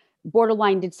or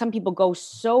borderline? Did some people go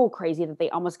so crazy that they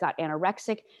almost got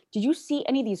anorexic? Did you see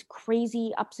any of these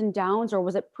crazy ups and downs, or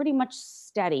was it pretty much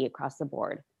steady across the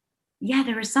board? yeah,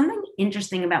 there was something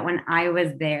interesting about when I was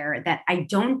there that I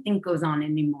don't think goes on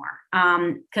anymore.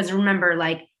 Because remember,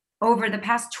 like over the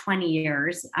past 20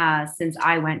 years, since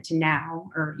I went to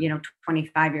now, or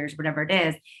 25 years, whatever it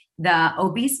is, the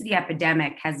obesity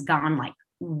epidemic has gone like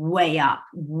way up,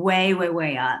 way, way,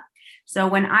 way up. So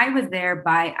when I was there,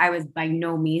 I was by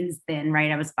no means thin, right?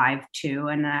 I was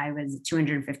 5'2" and I was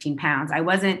 215 pounds. I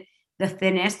wasn't the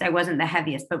thinnest, I wasn't the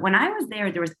heaviest, but when I was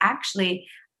there was actually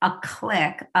a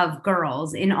clique of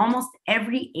girls in almost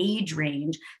every age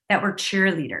range that were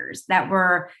cheerleaders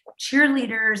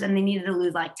and they needed to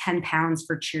lose like 10 pounds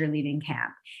for cheerleading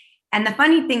camp. And the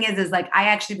funny thing is like I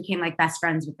actually became like best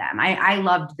friends with them. I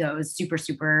loved those super,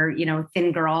 super,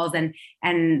 thin girls and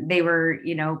they were,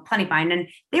 plenty fine. And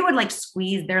they would like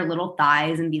squeeze their little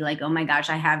thighs and be like, oh my gosh,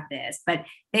 I have this. But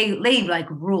they like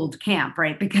ruled camp,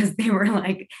 right? Because they were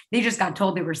like, they just got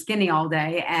told they were skinny all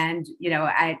day. And,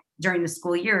 during the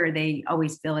school year, they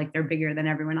always feel like they're bigger than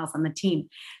everyone else on the team.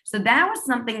 So that was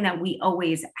something that we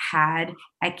always had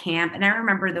at camp. And I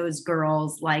remember those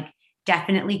girls like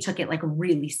definitely took it like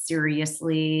really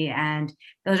seriously. And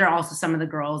those are also some of the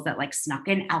girls that like snuck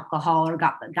in alcohol or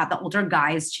got the older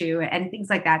guys too and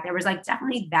things like that. There was like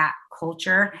definitely that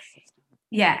culture.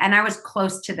 Yeah. And I was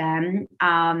close to them.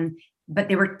 But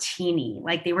they were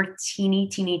like they were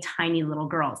teeny, tiny little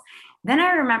girls. Then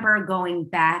I remember going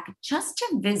back just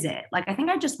to visit. Like I think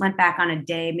I just went back on a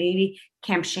day. Maybe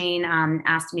Camp Shane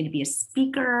asked me to be a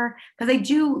speaker because I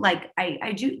do like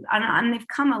I do, and they've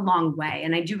come a long way,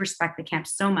 and I do respect the camp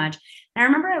so much. And I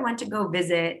remember I went to go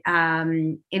visit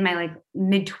in my like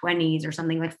mid-20s or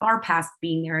something, like far past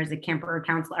being there as a camper or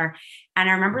counselor. And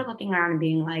I remember looking around and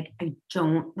being like, I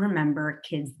don't remember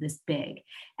kids this big.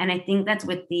 And I think that's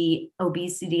with the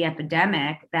obesity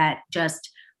epidemic that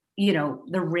just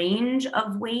the range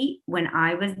of weight when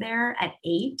I was there at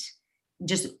 8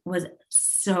 just was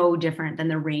so different than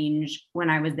the range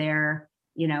when I was there,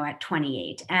 at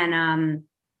 28. And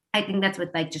I think that's with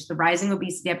like just the rising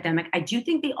obesity epidemic. I do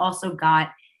think they also got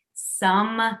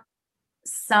some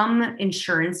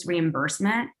insurance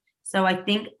reimbursement. So I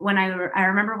think I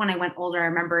remember when I went older, I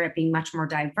remember it being much more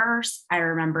diverse. I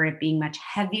remember it being much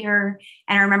heavier.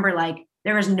 And I remember like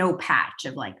there was no patch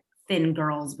of like thin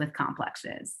girls with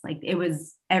complexes. Like it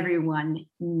was everyone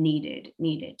needed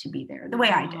to be there the way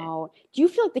I did. Wow. Do you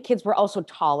feel like the kids were also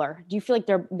taller? Do you feel like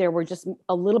there were just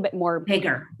a little bit more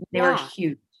Bigger? They were Yeah.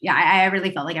 huge. Yeah, I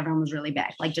really felt like everyone was really big,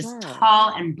 like just Sure.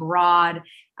 tall and broad,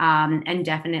 and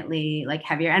definitely like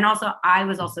heavier. And also, I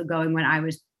was also going when I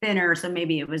was thinner, so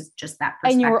maybe it was just that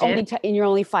And you were perspective. only and you're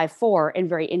only 5'4" and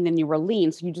then you were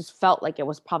lean, so you just felt like it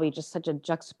was probably just such a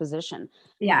juxtaposition.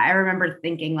 Yeah, I remember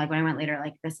thinking like when I went later,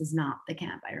 like this is not the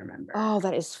camp I remember. Oh,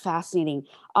 that is fascinating.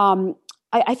 Um,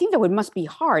 I think that would must be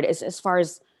hard as far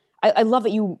as I love that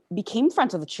you became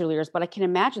friends with the cheerleaders, but I can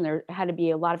imagine there had to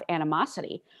be a lot of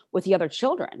animosity with the other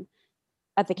children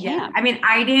at the Yeah. camp. I mean,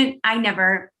 I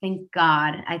never, thank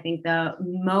God, I think the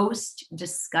most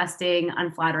disgusting,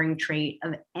 unflattering trait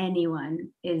of anyone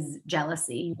is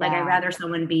jealousy. Like, I'd Yeah. rather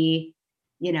someone be,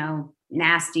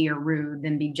 nasty or rude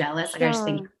than be jealous. Like,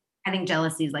 Sure. I think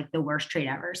jealousy is like the worst trait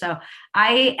ever. So,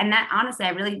 and that honestly, I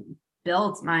really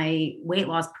built my weight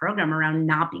loss program around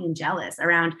not being jealous,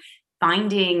 around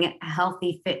finding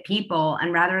healthy, fit people.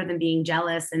 And rather than being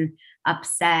jealous and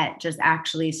upset, just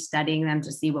actually studying them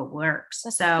to see what works.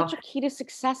 That's So, such a key to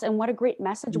success, and what a great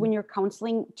message when you're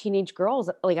counseling teenage girls,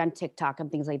 like, on TikTok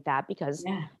and things like that, because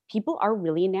yeah. people are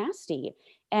really nasty,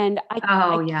 and I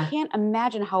Oh, yeah. can't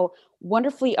imagine how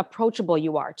wonderfully approachable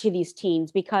you are to these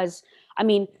teens because, I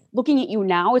mean, looking at you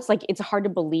now, it's like it's hard to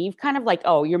believe, kind of like,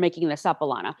 "Oh, you're making this up,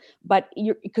 Alana," but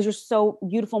you're because you're so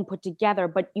beautiful and put together,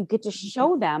 but you get to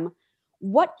show them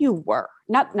what you were.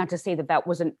 Not to say that that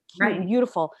wasn't cute and Right.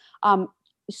 beautiful, um,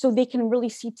 so they can really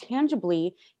see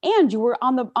tangibly, and you were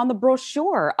on the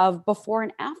brochure of before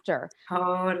and after, so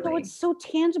Totally. it's so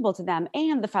tangible to them,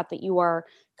 and the fact that you are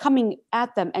coming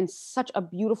at them in such a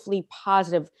beautifully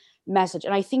positive message.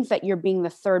 And I think that you're being the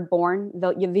third born,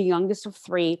 you're the youngest of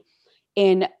three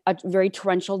in a very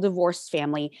torrential divorced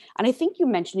family. And I think you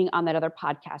mentioning on that other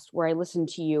podcast where I listened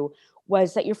to you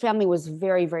was that your family was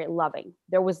very, very loving.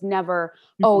 There was never,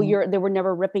 they were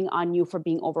never ripping on you for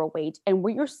being overweight. And were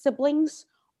your siblings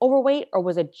overweight, or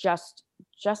was it just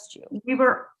you?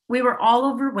 We were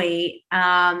all overweight,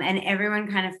 and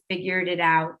everyone kind of figured it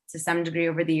out to some degree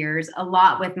over the years, a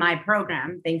lot with my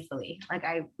program, thankfully. Like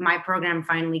my program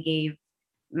finally gave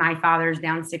my father's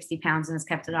down 60 pounds and has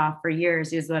kept it off for years.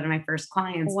 He was one of my first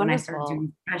clients when I started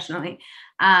doing professionally.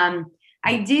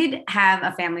 I did have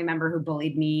a family member who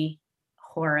bullied me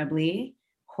horribly.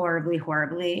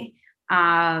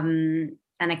 And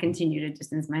I continue to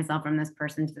distance myself from this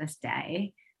person to this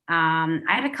day. I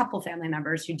had a couple family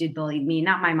members who did bully me,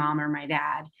 not my mom or my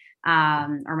dad,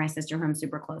 or my sister who I'm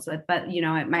super close with, but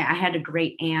I had a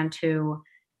great aunt who,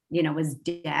 was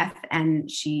deaf,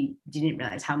 and she didn't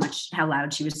realize how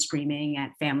loud she was screaming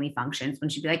at family functions when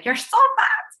she'd be like, "You're so fat."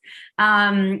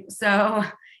 And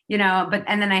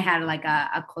then I had like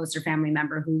a closer family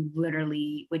member who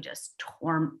literally would just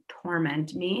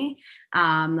torment me,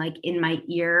 like in my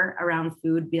ear around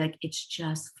food, be like, "It's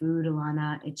just food,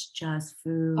 Ilana. It's just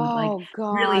food."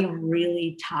 God. Really,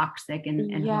 really toxic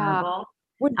and horrible.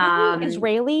 Were they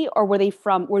Israeli, or were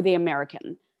they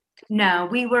American? No,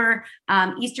 we were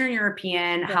Eastern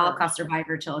European Holocaust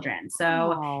survivor children.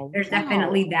 So there's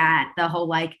definitely the whole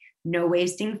like no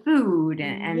wasting food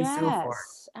and so forth.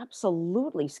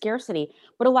 Absolutely. Scarcity.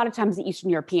 But a lot of times the Eastern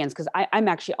Europeans, because I'm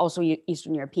actually also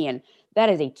Eastern European, that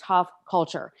is a tough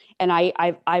culture. And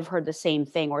I've heard the same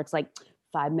thing where it's like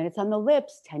 5 minutes on the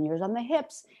lips, 10 years on the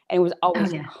hips. And it was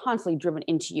always constantly driven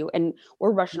into you. And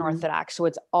we're Russian Orthodox, so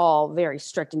it's all very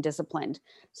strict and disciplined.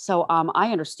 So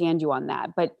I understand you on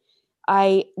that.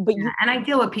 And I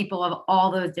deal with people of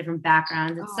all those different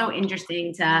backgrounds. It's so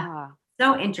interesting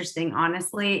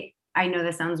honestly. I know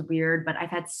this sounds weird, but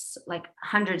I've had like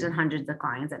hundreds and hundreds of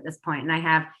clients at this point. And I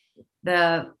have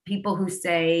the people who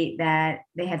say that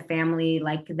they had family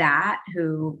like that,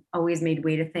 who always made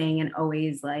weight a thing and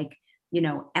always like,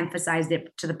 emphasized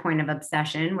it to the point of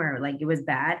obsession where like it was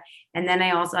bad. And then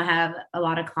I also have a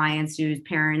lot of clients whose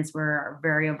parents were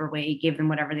very overweight, gave them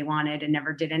whatever they wanted and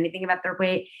never did anything about their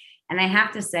weight. And I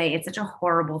have to say, it's such a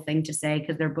horrible thing to say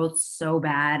because they're both so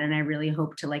bad. And I really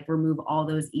hope to like remove all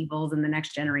those evils in the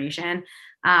next generation.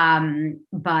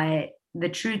 But the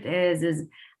truth is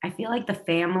I feel like the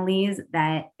families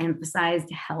that emphasized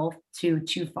health to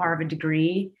too far of a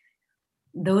degree,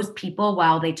 those people,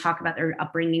 while they talk about their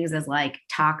upbringings as like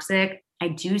toxic, I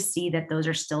do see that those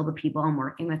are still the people I'm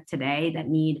working with today that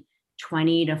need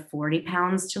 20 to 40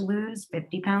 pounds to lose,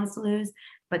 50 pounds to lose.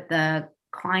 But the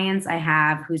clients I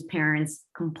have whose parents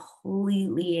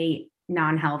completely ate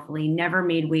non-healthily, never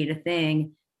made weight a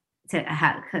thing,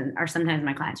 or sometimes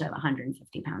my clients who have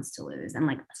 150 pounds to lose and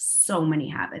like so many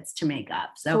habits to make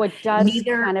up. So it does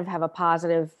kind of have a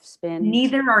positive spin.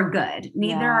 Neither are good.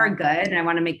 And I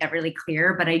want to make that really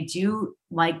clear, but I do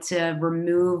like to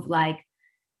remove like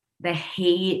the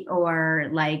hate or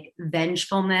like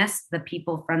vengefulness the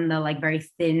people from the like very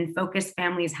thin focused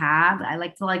families have. I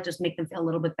like to like just make them feel a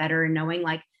little bit better and knowing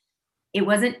like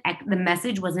the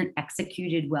message wasn't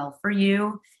executed well for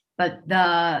you, but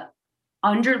the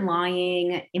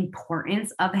underlying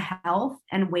importance of health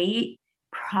and weight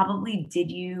probably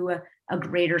did you a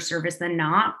greater service than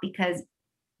not, because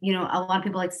a lot of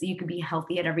people like say you could be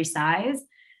healthy at every size,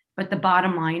 but the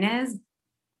bottom line is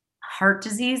heart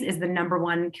disease is the number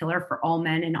one killer for all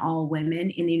men and all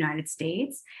women in the United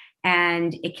States.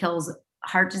 And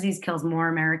heart disease kills more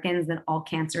Americans than all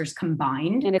cancers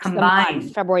combined. And it's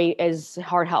combined. February is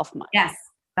Heart Health Month. Yes.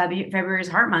 February is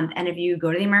Heart Month. And if you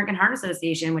go to the American Heart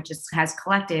Association, which has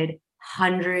collected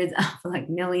hundreds of like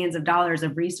millions of dollars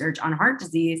of research on heart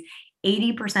disease,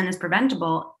 80% is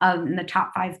preventable. In the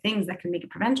top 5 things that can make it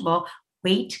preventable,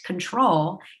 weight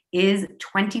control is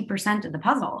 20% of the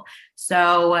puzzle.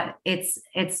 So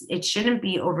it shouldn't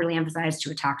be overly emphasized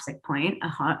to a toxic point,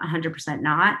 100%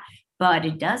 not, but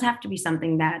it does have to be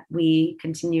something that we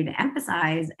continue to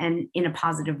emphasize and in a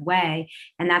positive way.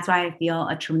 And that's why I feel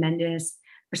a tremendous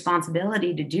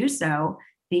responsibility to do so,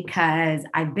 because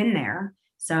I've been there.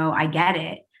 So I get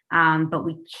it. But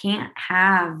we can't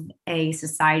have a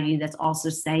society that's also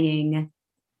saying,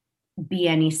 be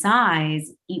any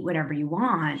size, eat whatever you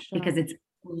want, because it's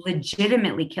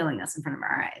legitimately killing us in front of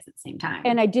our eyes at the same time.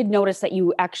 And I did notice that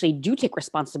you actually do take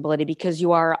responsibility because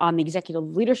you are on the executive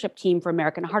leadership team for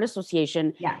American Heart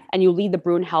Association, and you lead the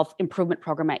Bruin Health Improvement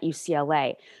Program at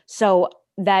UCLA. So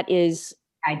that is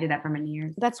I did that for many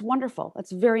years. That's wonderful.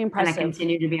 That's very And impressive. I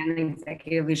continue to be on the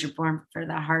executive leadership forum for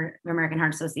the American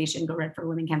Heart Association Go Red for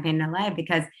Women campaign in LA,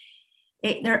 because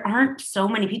there aren't so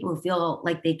many people who feel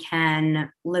like they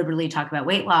can liberally talk about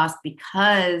weight loss,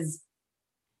 because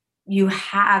you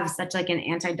have such like an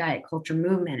anti-diet culture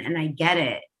movement, and I get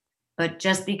it. But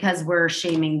just because we're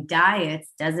shaming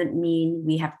diets doesn't mean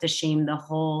we have to shame the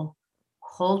whole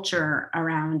culture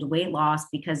around weight loss,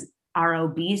 because our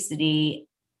obesity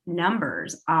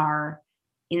numbers are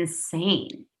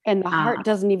insane. And the heart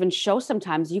doesn't even show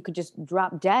sometimes. You could just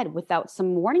drop dead without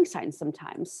some warning signs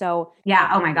sometimes. So yeah,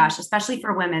 oh my gosh, especially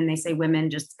for women, they say women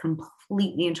just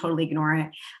completely and totally ignore it.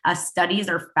 Studies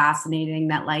are fascinating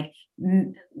that like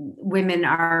women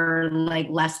are like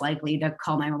less likely to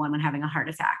call 911 when having a heart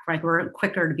attack. Like we're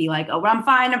quicker to be like, oh, I'm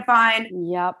fine, I'm fine.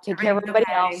 Yep, take care of everybody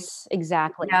else.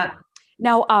 Exactly. Yep.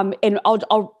 Now, and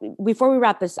I'll before we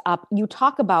wrap this up, you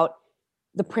talk about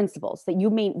the principles that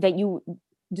you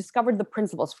discovered the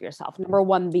principles for yourself. Number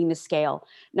one being the scale.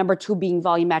 Number two being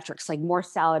volumetrics, like more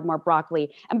salad, more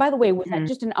broccoli. And by the way, was that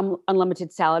just an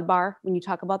unlimited salad bar when you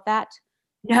talk about that?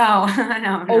 No,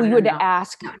 no. Oh, you had to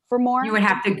ask for more? You would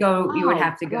have to go,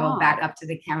 Oh, go back up to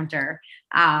the counter.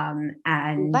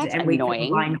 And that's and annoying. wait for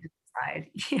the line to decide.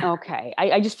 Yeah. Okay.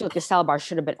 I just feel like the salad bar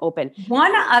should have been open.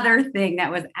 One other thing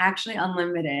that was actually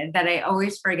unlimited that I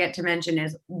always forget to mention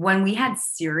is when we had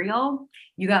cereal,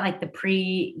 you got like the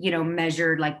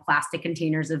measured like plastic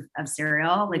containers of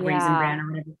cereal, like Raisin Bran or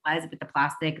whatever it was, with the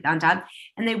plastic on top.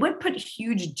 And they would put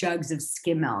huge jugs of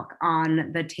skim milk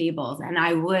on the tables, and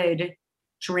I would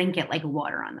drink it like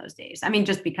water on those days. I mean,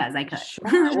 just because I could.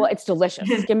 Sure. Well, it's delicious.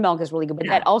 Skim milk is really good, but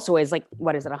that also is like,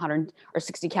 what is it,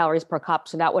 160 calories per cup?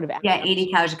 So that would have 80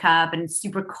 calories a cup, and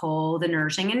super cold and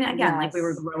nourishing. And again, like we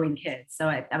were growing kids. So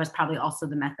that was probably also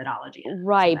the methodology.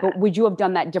 Right. But would you have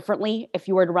done that differently if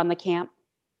you were to run the camp?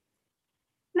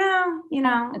 No,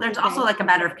 there's also like a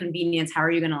matter of convenience. How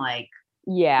are you going to like,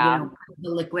 put the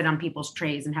liquid on people's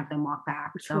trays and have them walk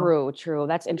back? So. True.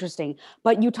 That's interesting.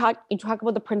 But you talk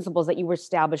about the principles that you were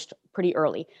established pretty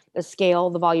early, the scale,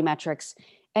 the volumetrics,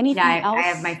 anything else?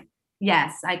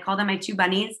 I call them my two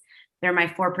bunnies. They're my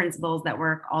 4 principles that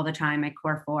work all the time. My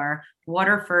core 4: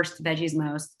 water first, veggies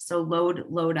most. So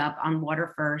load up on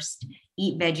water first,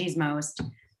 eat veggies most,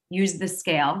 use the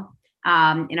scale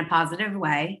in a positive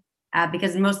way.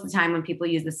 Because most of the time when people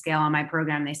use the scale on my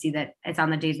program, they see that it's on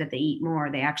the days that they eat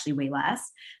more, they actually weigh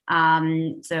less.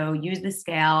 So use the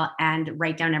scale and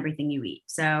write down everything you eat.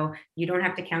 So you don't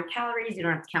have to count calories, you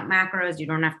don't have to count macros, you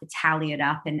don't have to tally it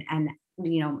up and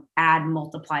add,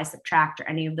 multiply, subtract, or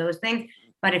any of those things.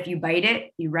 But if you bite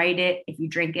it, you write it. If you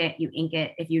drink it, you ink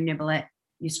it. If you nibble it,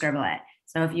 you scribble it.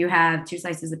 So if you have 2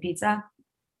 slices of pizza,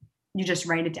 you just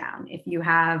write it down. If you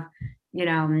have,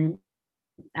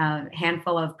 a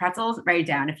handful of pretzels, write it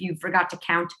down. If you forgot to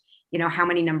count, how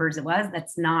many numbers it was,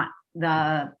 that's not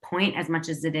the point as much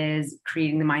as it is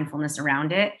creating the mindfulness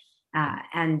around it.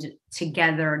 And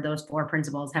together, those 4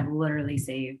 principles have literally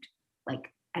saved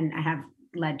and have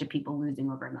led to people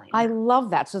losing over 1 million. I love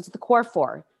that. So it's the core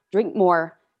 4: drink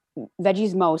more,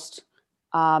 veggies most,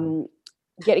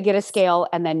 get a scale,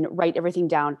 and then write everything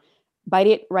down. Bite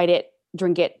it, write it,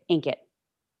 drink it, ink it.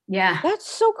 Yeah. That's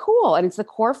so cool. And it's the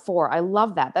core 4. I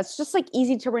love that. That's just like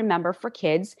easy to remember for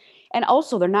kids. And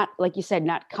also they're not, like you said,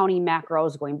 not counting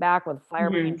macros, going back with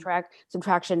fiber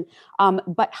subtraction.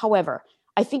 But however,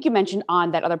 I think you mentioned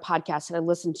on that other podcast that I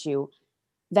listened to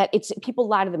that it's people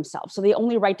lie to themselves. So they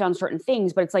only write down certain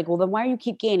things, but it's like, well, then why do you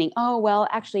keep gaining? Oh, well,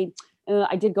 actually,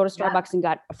 I did go to Starbucks and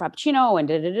got a Frappuccino and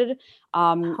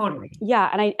Totally.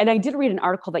 Yeah. And I did read an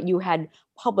article that you had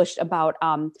published about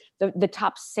the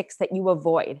top 6 that you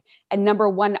avoid. And number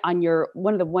 1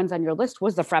 one of the ones on your list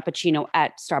was the Frappuccino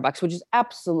at Starbucks, which is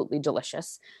absolutely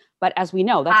delicious. But as we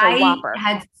know, that's a Whopper. I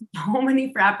had so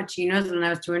many Frappuccinos when I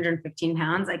was 215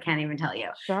 pounds. I can't even tell you.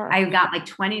 Sure. I got like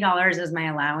 $20 as my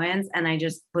allowance, and I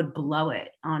just would blow it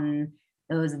on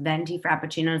those venti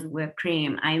Frappuccinos with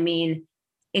cream. I mean,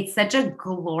 it's such a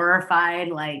glorified,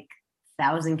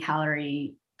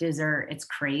 1,000-calorie dessert. It's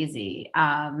crazy.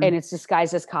 And it's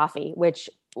disguised as coffee, which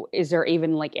is there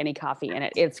even any coffee in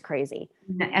it? It's crazy.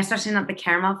 Especially not the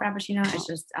caramel Frappuccino. It's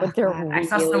just, but they're really I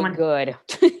saw someone good.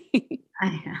 I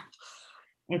know.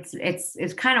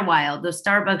 It's kind of wild. Those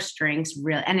Starbucks drinks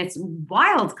really, and it's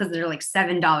wild because they're like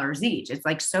 $7 each. It's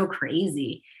like so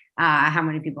crazy how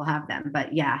many people have them.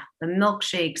 But yeah, the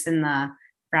milkshakes and the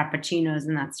Frappuccinos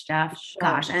and that stuff. Sure.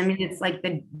 Gosh, I mean, it's like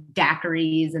the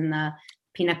daiquiris and the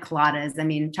pina coladas. I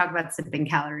mean, talk about sipping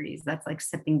calories. That's like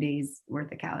sipping days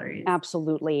worth of calories.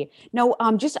 Absolutely. No,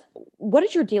 just what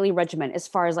is your daily regimen as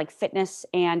far as fitness,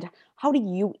 and how do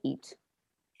you eat?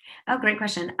 Oh, great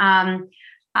question.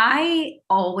 I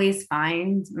always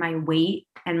find my weight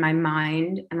and my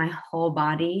mind and my whole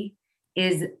body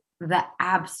is the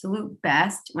absolute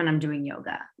best when I'm doing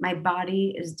yoga. My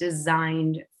body is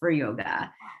designed for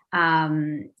yoga.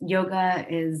 Yoga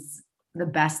is the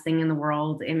best thing in the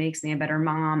world. It makes me a better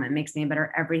mom. It makes me a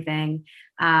better everything.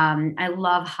 I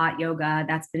love hot yoga.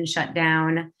 That's been shut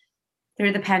down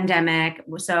through the pandemic.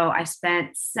 So I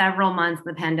spent several months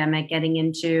in the pandemic getting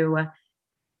into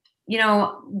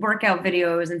workout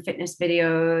videos and fitness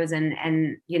videos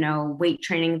and weight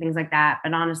training, things like that.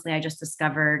 But honestly, I just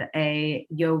discovered a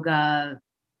yoga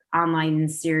online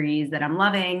series that I'm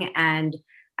loving. And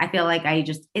I feel like I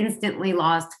just instantly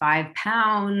lost 5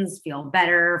 pounds, feel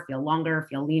better, feel longer,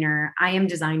 feel leaner. I am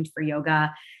designed for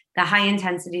yoga. The high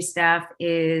intensity stuff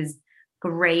is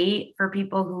great for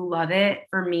people who love it.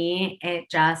 For me,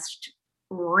 it just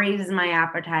raises my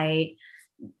appetite,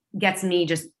 gets me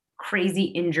just crazy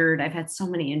injured. I've had so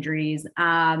many injuries.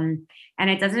 And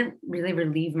it doesn't really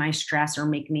relieve my stress or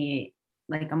make me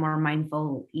like a more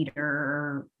mindful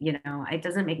eater, it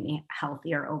doesn't make me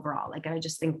healthier overall. Like I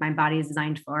just think my body is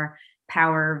designed for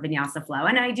power, vinyasa flow.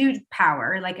 And I do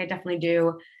power, like I definitely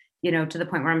do, to the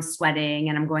point where I'm sweating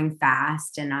and I'm going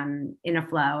fast and I'm in a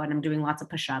flow and I'm doing lots of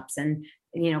push-ups and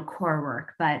core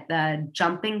work. But the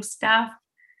jumping stuff,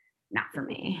 not for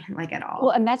me, like at all.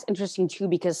 Well, and that's interesting too,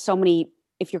 because so many,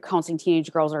 if you're counseling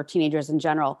teenage girls or teenagers in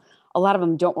general, a lot of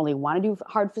them don't really want to do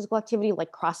hard physical activity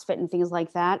like CrossFit and things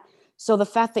like that. So the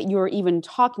fact that you're even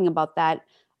talking about that,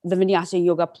 the vinyasa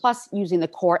yoga plus using the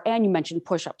core, and you mentioned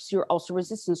push-ups, you're also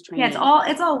resistance training. Yeah,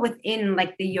 it's all within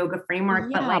like the yoga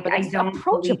framework, yeah, but like but I don't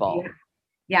approachable.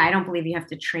 I don't believe you have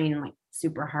to train like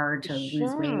super hard to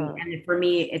lose weight. And for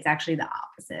me, it's actually the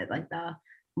opposite. Like the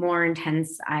more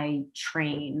intense I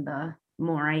train, the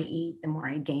more I eat, the more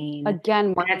I gain.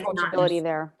 Again, more approachability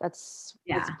there. That's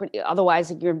pretty, otherwise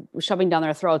like you're shoving down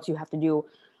their throats. You have to do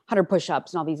 100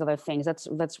 push-ups and all these other things. That's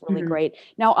really great.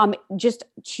 Now, just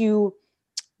to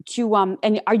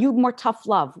and are you more tough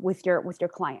love with your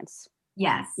clients?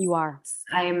 Yes, you are.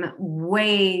 I'm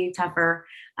way tougher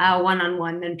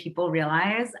one-on-one than people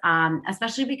realize,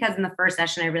 especially because in the first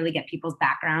session, I really get people's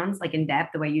backgrounds like in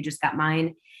depth, the way you just got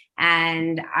mine.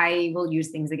 And I will use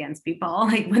things against people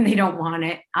like when they don't want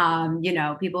it.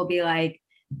 People be like,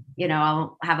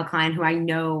 I'll have a client who I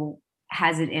know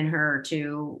has it in her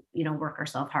to, work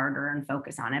herself harder and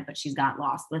focus on it, but she's got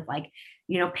lost with like,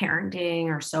 parenting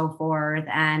or so forth.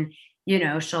 And,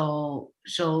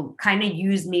 she'll kind of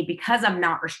use me because I'm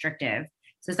not restrictive.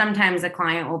 So sometimes a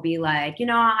client will be like,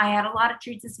 I had a lot of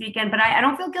treats this weekend, but I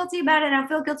don't feel guilty about it. I don't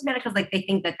feel guilty about it because like they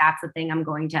think that that's the thing I'm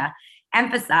going to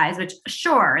emphasize, which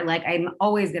sure, like I'm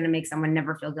always going to make someone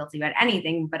never feel guilty about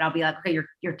anything, but I'll be like, okay,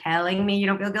 you're telling me you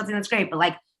don't feel guilty. That's great. But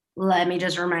like, let me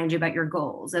just remind you about your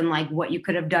goals and like what you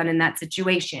could have done in that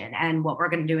situation and what we're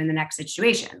going to do in the next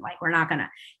situation. Like we're not going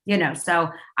to, so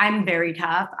I'm very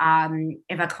tough.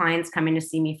 If a client's coming to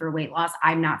see me for weight loss,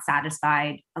 I'm not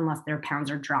satisfied unless their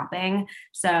pounds are dropping.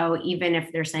 So even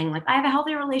if they're saying like, I have a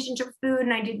healthy relationship with food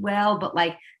and I did well, but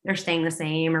like they're staying the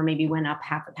same or maybe went up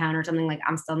half a pound or something, like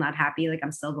I'm still not happy. Like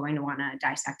I'm still going to want to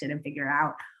dissect it and figure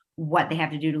out what they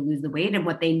have to do to lose the weight and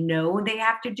what they know they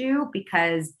have to do,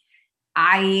 because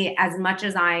as much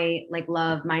as I like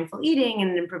love mindful eating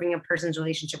and improving a person's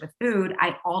relationship with food,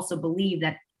 I also believe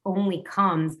that only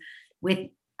comes with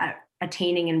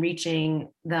attaining and reaching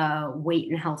the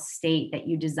weight and health state that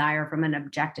you desire from an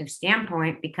objective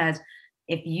standpoint. Because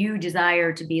if you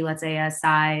desire to be, let's say, a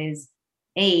size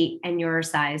 8 and you're a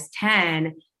size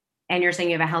 10, and you're saying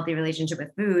you have a healthy relationship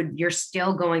with food, you're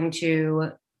still going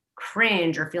to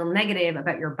cringe or feel negative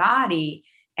about your body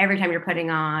every time you're putting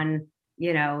on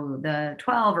the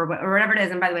 12 or whatever it is.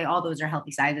 And by the way, all those are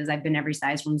healthy sizes. I've been every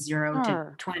size from 0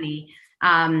 to 20.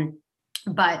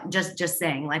 But just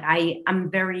saying, like,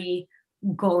 I'm very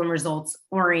goal and results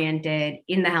oriented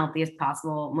in the healthiest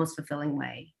possible, most fulfilling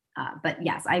way. But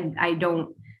yes, I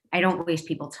don't waste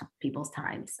people's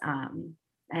times.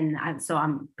 So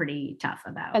I'm pretty tough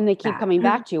about. And they keep coming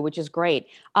back to you, which is great.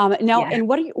 And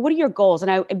what are your goals?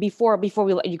 And before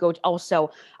we let you go, also,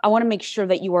 I want to make sure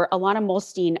that you are Alana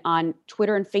Molstein on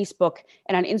Twitter and Facebook,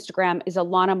 and on Instagram is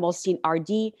Alana Molstein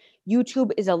RD.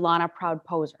 YouTube is Alana Proud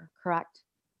Poser, correct?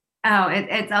 Oh,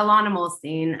 it's Alana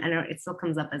Molstein. I know it still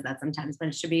comes up as that sometimes, but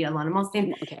it should be Alana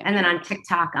Molstein. Okay. And then on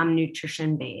TikTok, I'm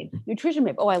Nutrition Babe. Nutrition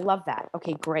Babe. Oh, I love that.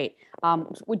 Okay, great.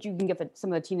 Which you can get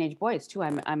some of the teenage boys too.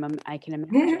 I can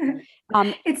imagine.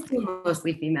 It's still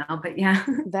mostly female, but yeah.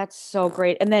 That's so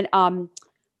great. And then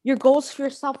your goals for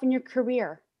yourself and your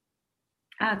career.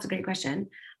 Oh, that's a great question.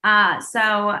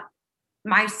 So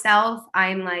myself,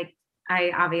 I'm like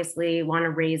I obviously want to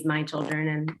raise my children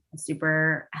in a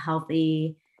super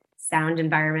healthy, sound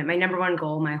environment. My number one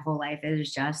goal my whole life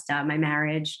is just my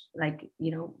marriage, like,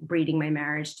 breeding my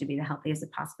marriage to be the healthiest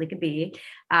it possibly could be.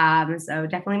 So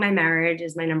definitely my marriage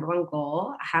is my number one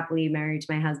goal. Happily married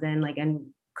to my husband, and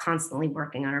constantly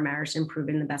working on our marriage to improve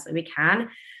it in the best way we can.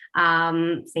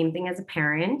 Same thing as a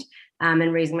parent,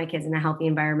 and raising my kids in a healthy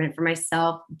environment. For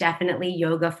myself, definitely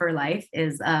yoga for life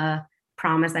is a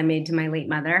promise I made to my late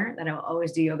mother, that I will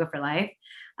always do yoga for life.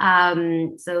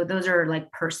 So those are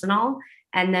personal.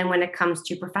 And then when it comes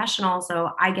to professional, so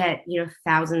I get,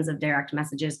 thousands of direct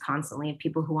messages constantly of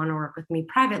people who want to work with me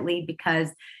privately because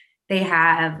they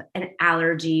have an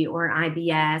allergy or an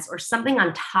IBS or something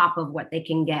on top of what they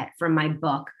can get from my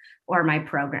book or my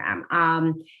program.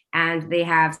 And they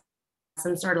have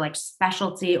some sort of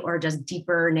specialty or just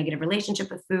deeper negative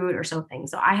relationship with food or something.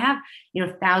 So I have,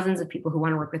 thousands of people who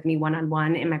want to work with me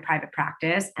one-on-one in my private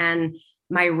practice. And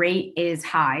my rate is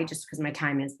high just because my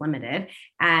time is limited.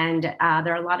 And there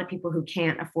are a lot of people who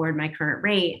can't afford my current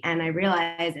rate. And I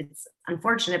realize it's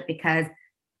unfortunate because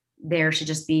there should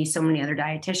just be so many other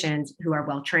dietitians who are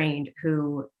well-trained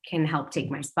who can help take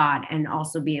my spot and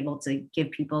also be able to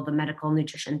give people the medical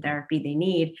nutrition therapy they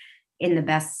need in the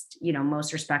best,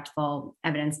 most respectful,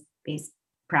 evidence-based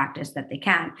practice that they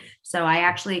can. So I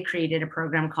actually created a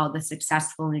program called The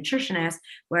Successful Nutritionist,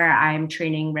 where I'm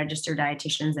training registered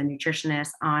dietitians and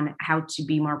nutritionists on how to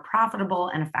be more profitable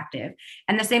and effective.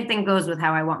 And the same thing goes with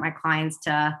how I want my clients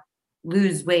to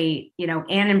lose weight,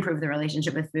 and improve the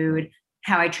relationship with food.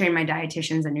 How I train my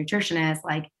dietitians and nutritionists,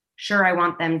 sure, I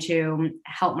want them to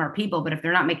help more people, but if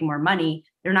they're not making more money,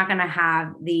 they're not going to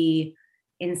have the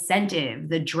incentive,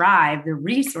 the drive, the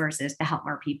resources to help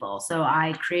more people. So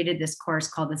I created this course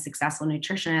called The Successful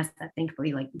Nutritionist that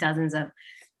thankfully dozens of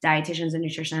dietitians and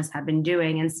nutritionists have been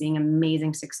doing and seeing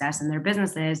amazing success in their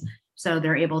businesses. So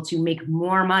they're able to make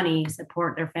more money,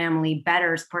 support their family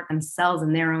better, support themselves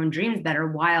and their own dreams better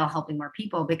while helping more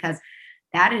people, because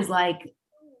that is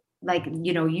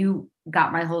you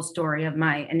got my whole story of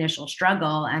my initial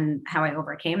struggle and how I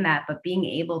overcame that, but being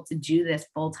able to do this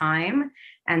full time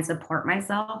and support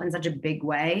myself in such a big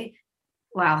way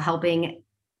while helping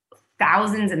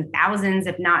thousands and thousands,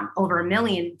 if not over 1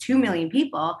 million, 2 million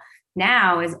people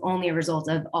now is only a result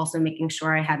of also making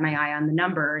sure I had my eye on the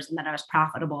numbers and that I was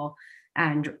profitable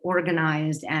and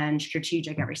organized and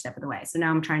strategic every step of the way. So now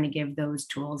I'm trying to give those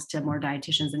tools to more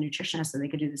dietitians and nutritionists so they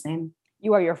could do the same.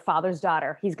 You are your father's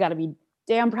daughter. He's got to be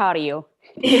damn proud of you.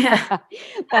 Yeah.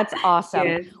 That's awesome.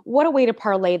 Yes. What a way to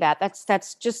parlay that.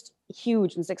 That's just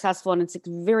huge and successful. And it's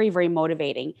very, very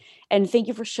motivating. And thank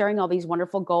you for sharing all these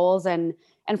wonderful goals and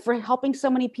for helping so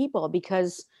many people,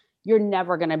 because you're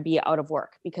never going to be out of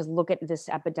work, because look at this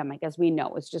epidemic, as we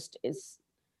know,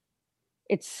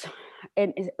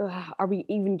 are we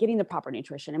even getting the proper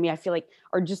nutrition? I mean, I feel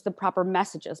or just the proper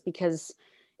messages, because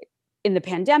in the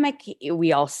pandemic,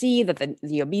 we all see that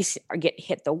the obese get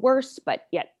hit the worst, but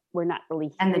yet we're not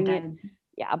really hearing it.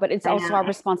 Yeah, but it's also our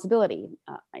responsibility.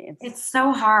 It's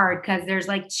so hard because there's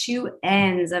two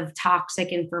ends of toxic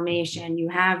information. You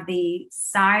have the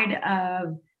side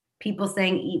of people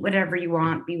saying, eat whatever you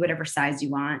want, be whatever size you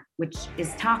want, which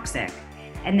is toxic.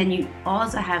 And then you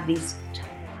also have these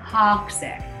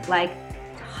toxic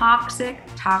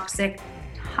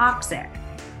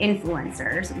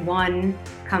influencers. One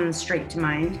comes straight to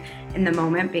mind in the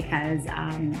moment because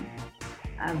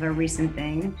of a recent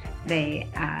thing they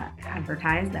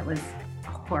advertised that was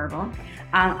horrible.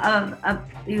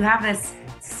 You have this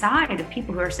side of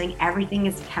people who are saying everything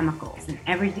is chemicals and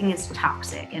everything is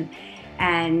toxic, and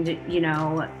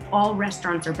all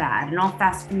restaurants are bad and all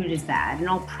fast food is bad and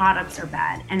all products are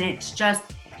bad, and it's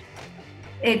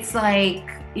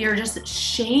you're just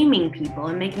shaming people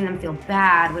and making them feel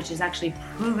bad, which is actually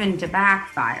proven to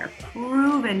backfire.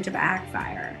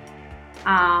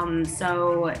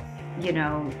 So,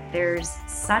 there's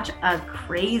such a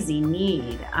crazy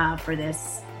need for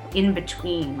this in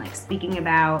between, speaking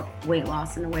about weight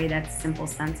loss in a way that's simple,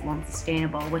 sensible, and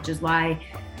sustainable, which is why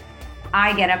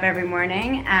I get up every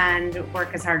morning and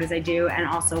work as hard as I do, and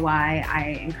also why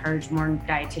I encourage more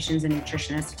dietitians and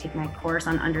nutritionists to take my course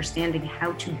on understanding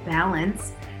how to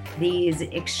balance these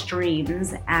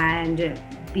extremes and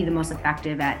be the most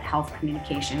effective at health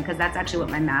communication, because that's actually what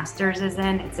my master's is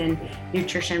in. It's in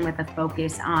nutrition with a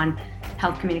focus on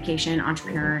health communication,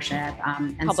 entrepreneurship,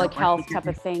 and public health type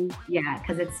of thing. Yeah,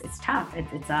 because it's tough.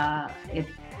 It's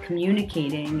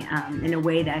communicating in a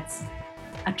way that's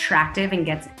attractive and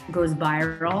goes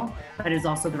viral, but is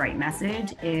also the right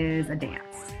message, is a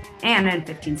dance, and in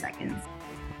 15 seconds.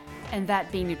 And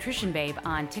that being Nutrition Babe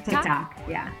on TikTok.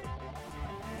 Yeah.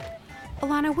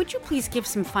 Alana, would you please give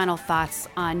some final thoughts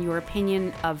on your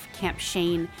opinion of Camp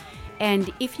Shane,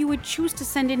 and if you would choose to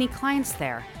send any clients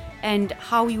there, and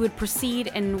how you would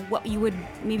proceed and what you would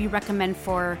maybe recommend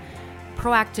for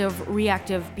proactive,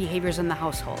 reactive behaviors in the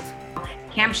household?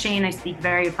 Camp Shane I speak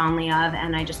very fondly of,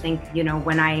 and I just think,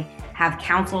 when I have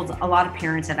counseled, a lot of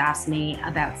parents have asked me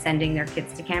about sending their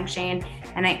kids to Camp Shane,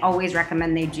 and I always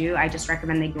recommend they do. I just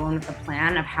recommend they go in with a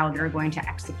plan of how they're going to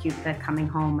execute the coming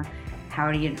home. How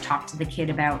do you talk to the kid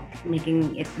about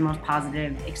making it the most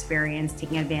positive experience,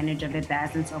 taking advantage of it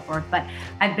best, and so forth. But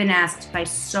I've been asked by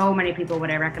so many people would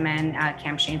I recommend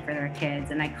Camp Shane for their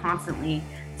kids, and I constantly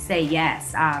say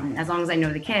yes, as long as I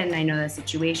know the kid and I know the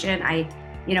situation.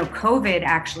 COVID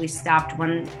actually stopped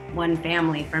one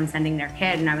family from sending their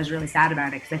kid, and I was really sad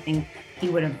about it because I think he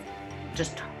would have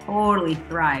just totally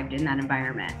thrived in that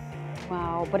environment.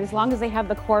 Wow, but as long as they have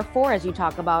the core four, as you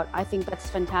talk about, I think that's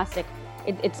fantastic.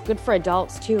 It's good for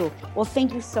adults too. Well,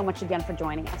 thank you so much again for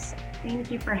joining us. Thank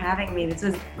you for having me. This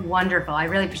was wonderful. I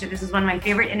really appreciate it. This is one of my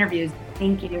favorite interviews.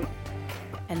 Thank you.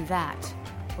 And that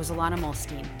was Alana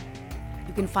Molstein.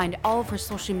 You can find all of her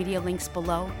social media links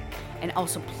below, and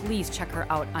also please check her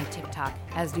out on TikTok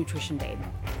as Nutrition Babe.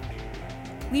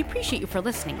 We appreciate you for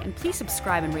listening, and please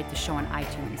subscribe and rate the show on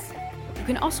iTunes. You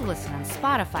can also listen on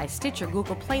Spotify, Stitcher,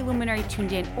 Google Play, Luminary,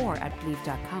 Tuned In, or at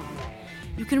Believe.com.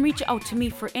 You can reach out to me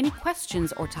for any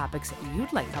questions or topics that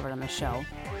you'd like covered on the show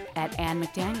at Ann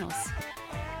McDaniels.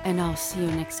 And I'll see you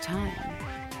next time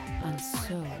on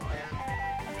So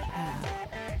Cal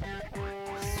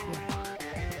Sweat.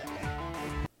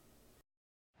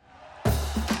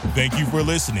 Thank you for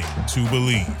listening to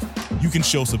Believe. You can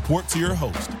show support to your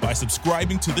host by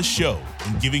subscribing to the show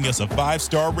and giving us a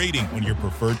 5-star rating on your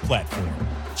preferred platform.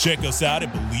 Check us out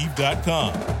at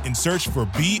Believe.com and search for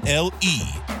BLEAV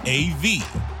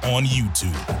on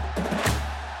YouTube.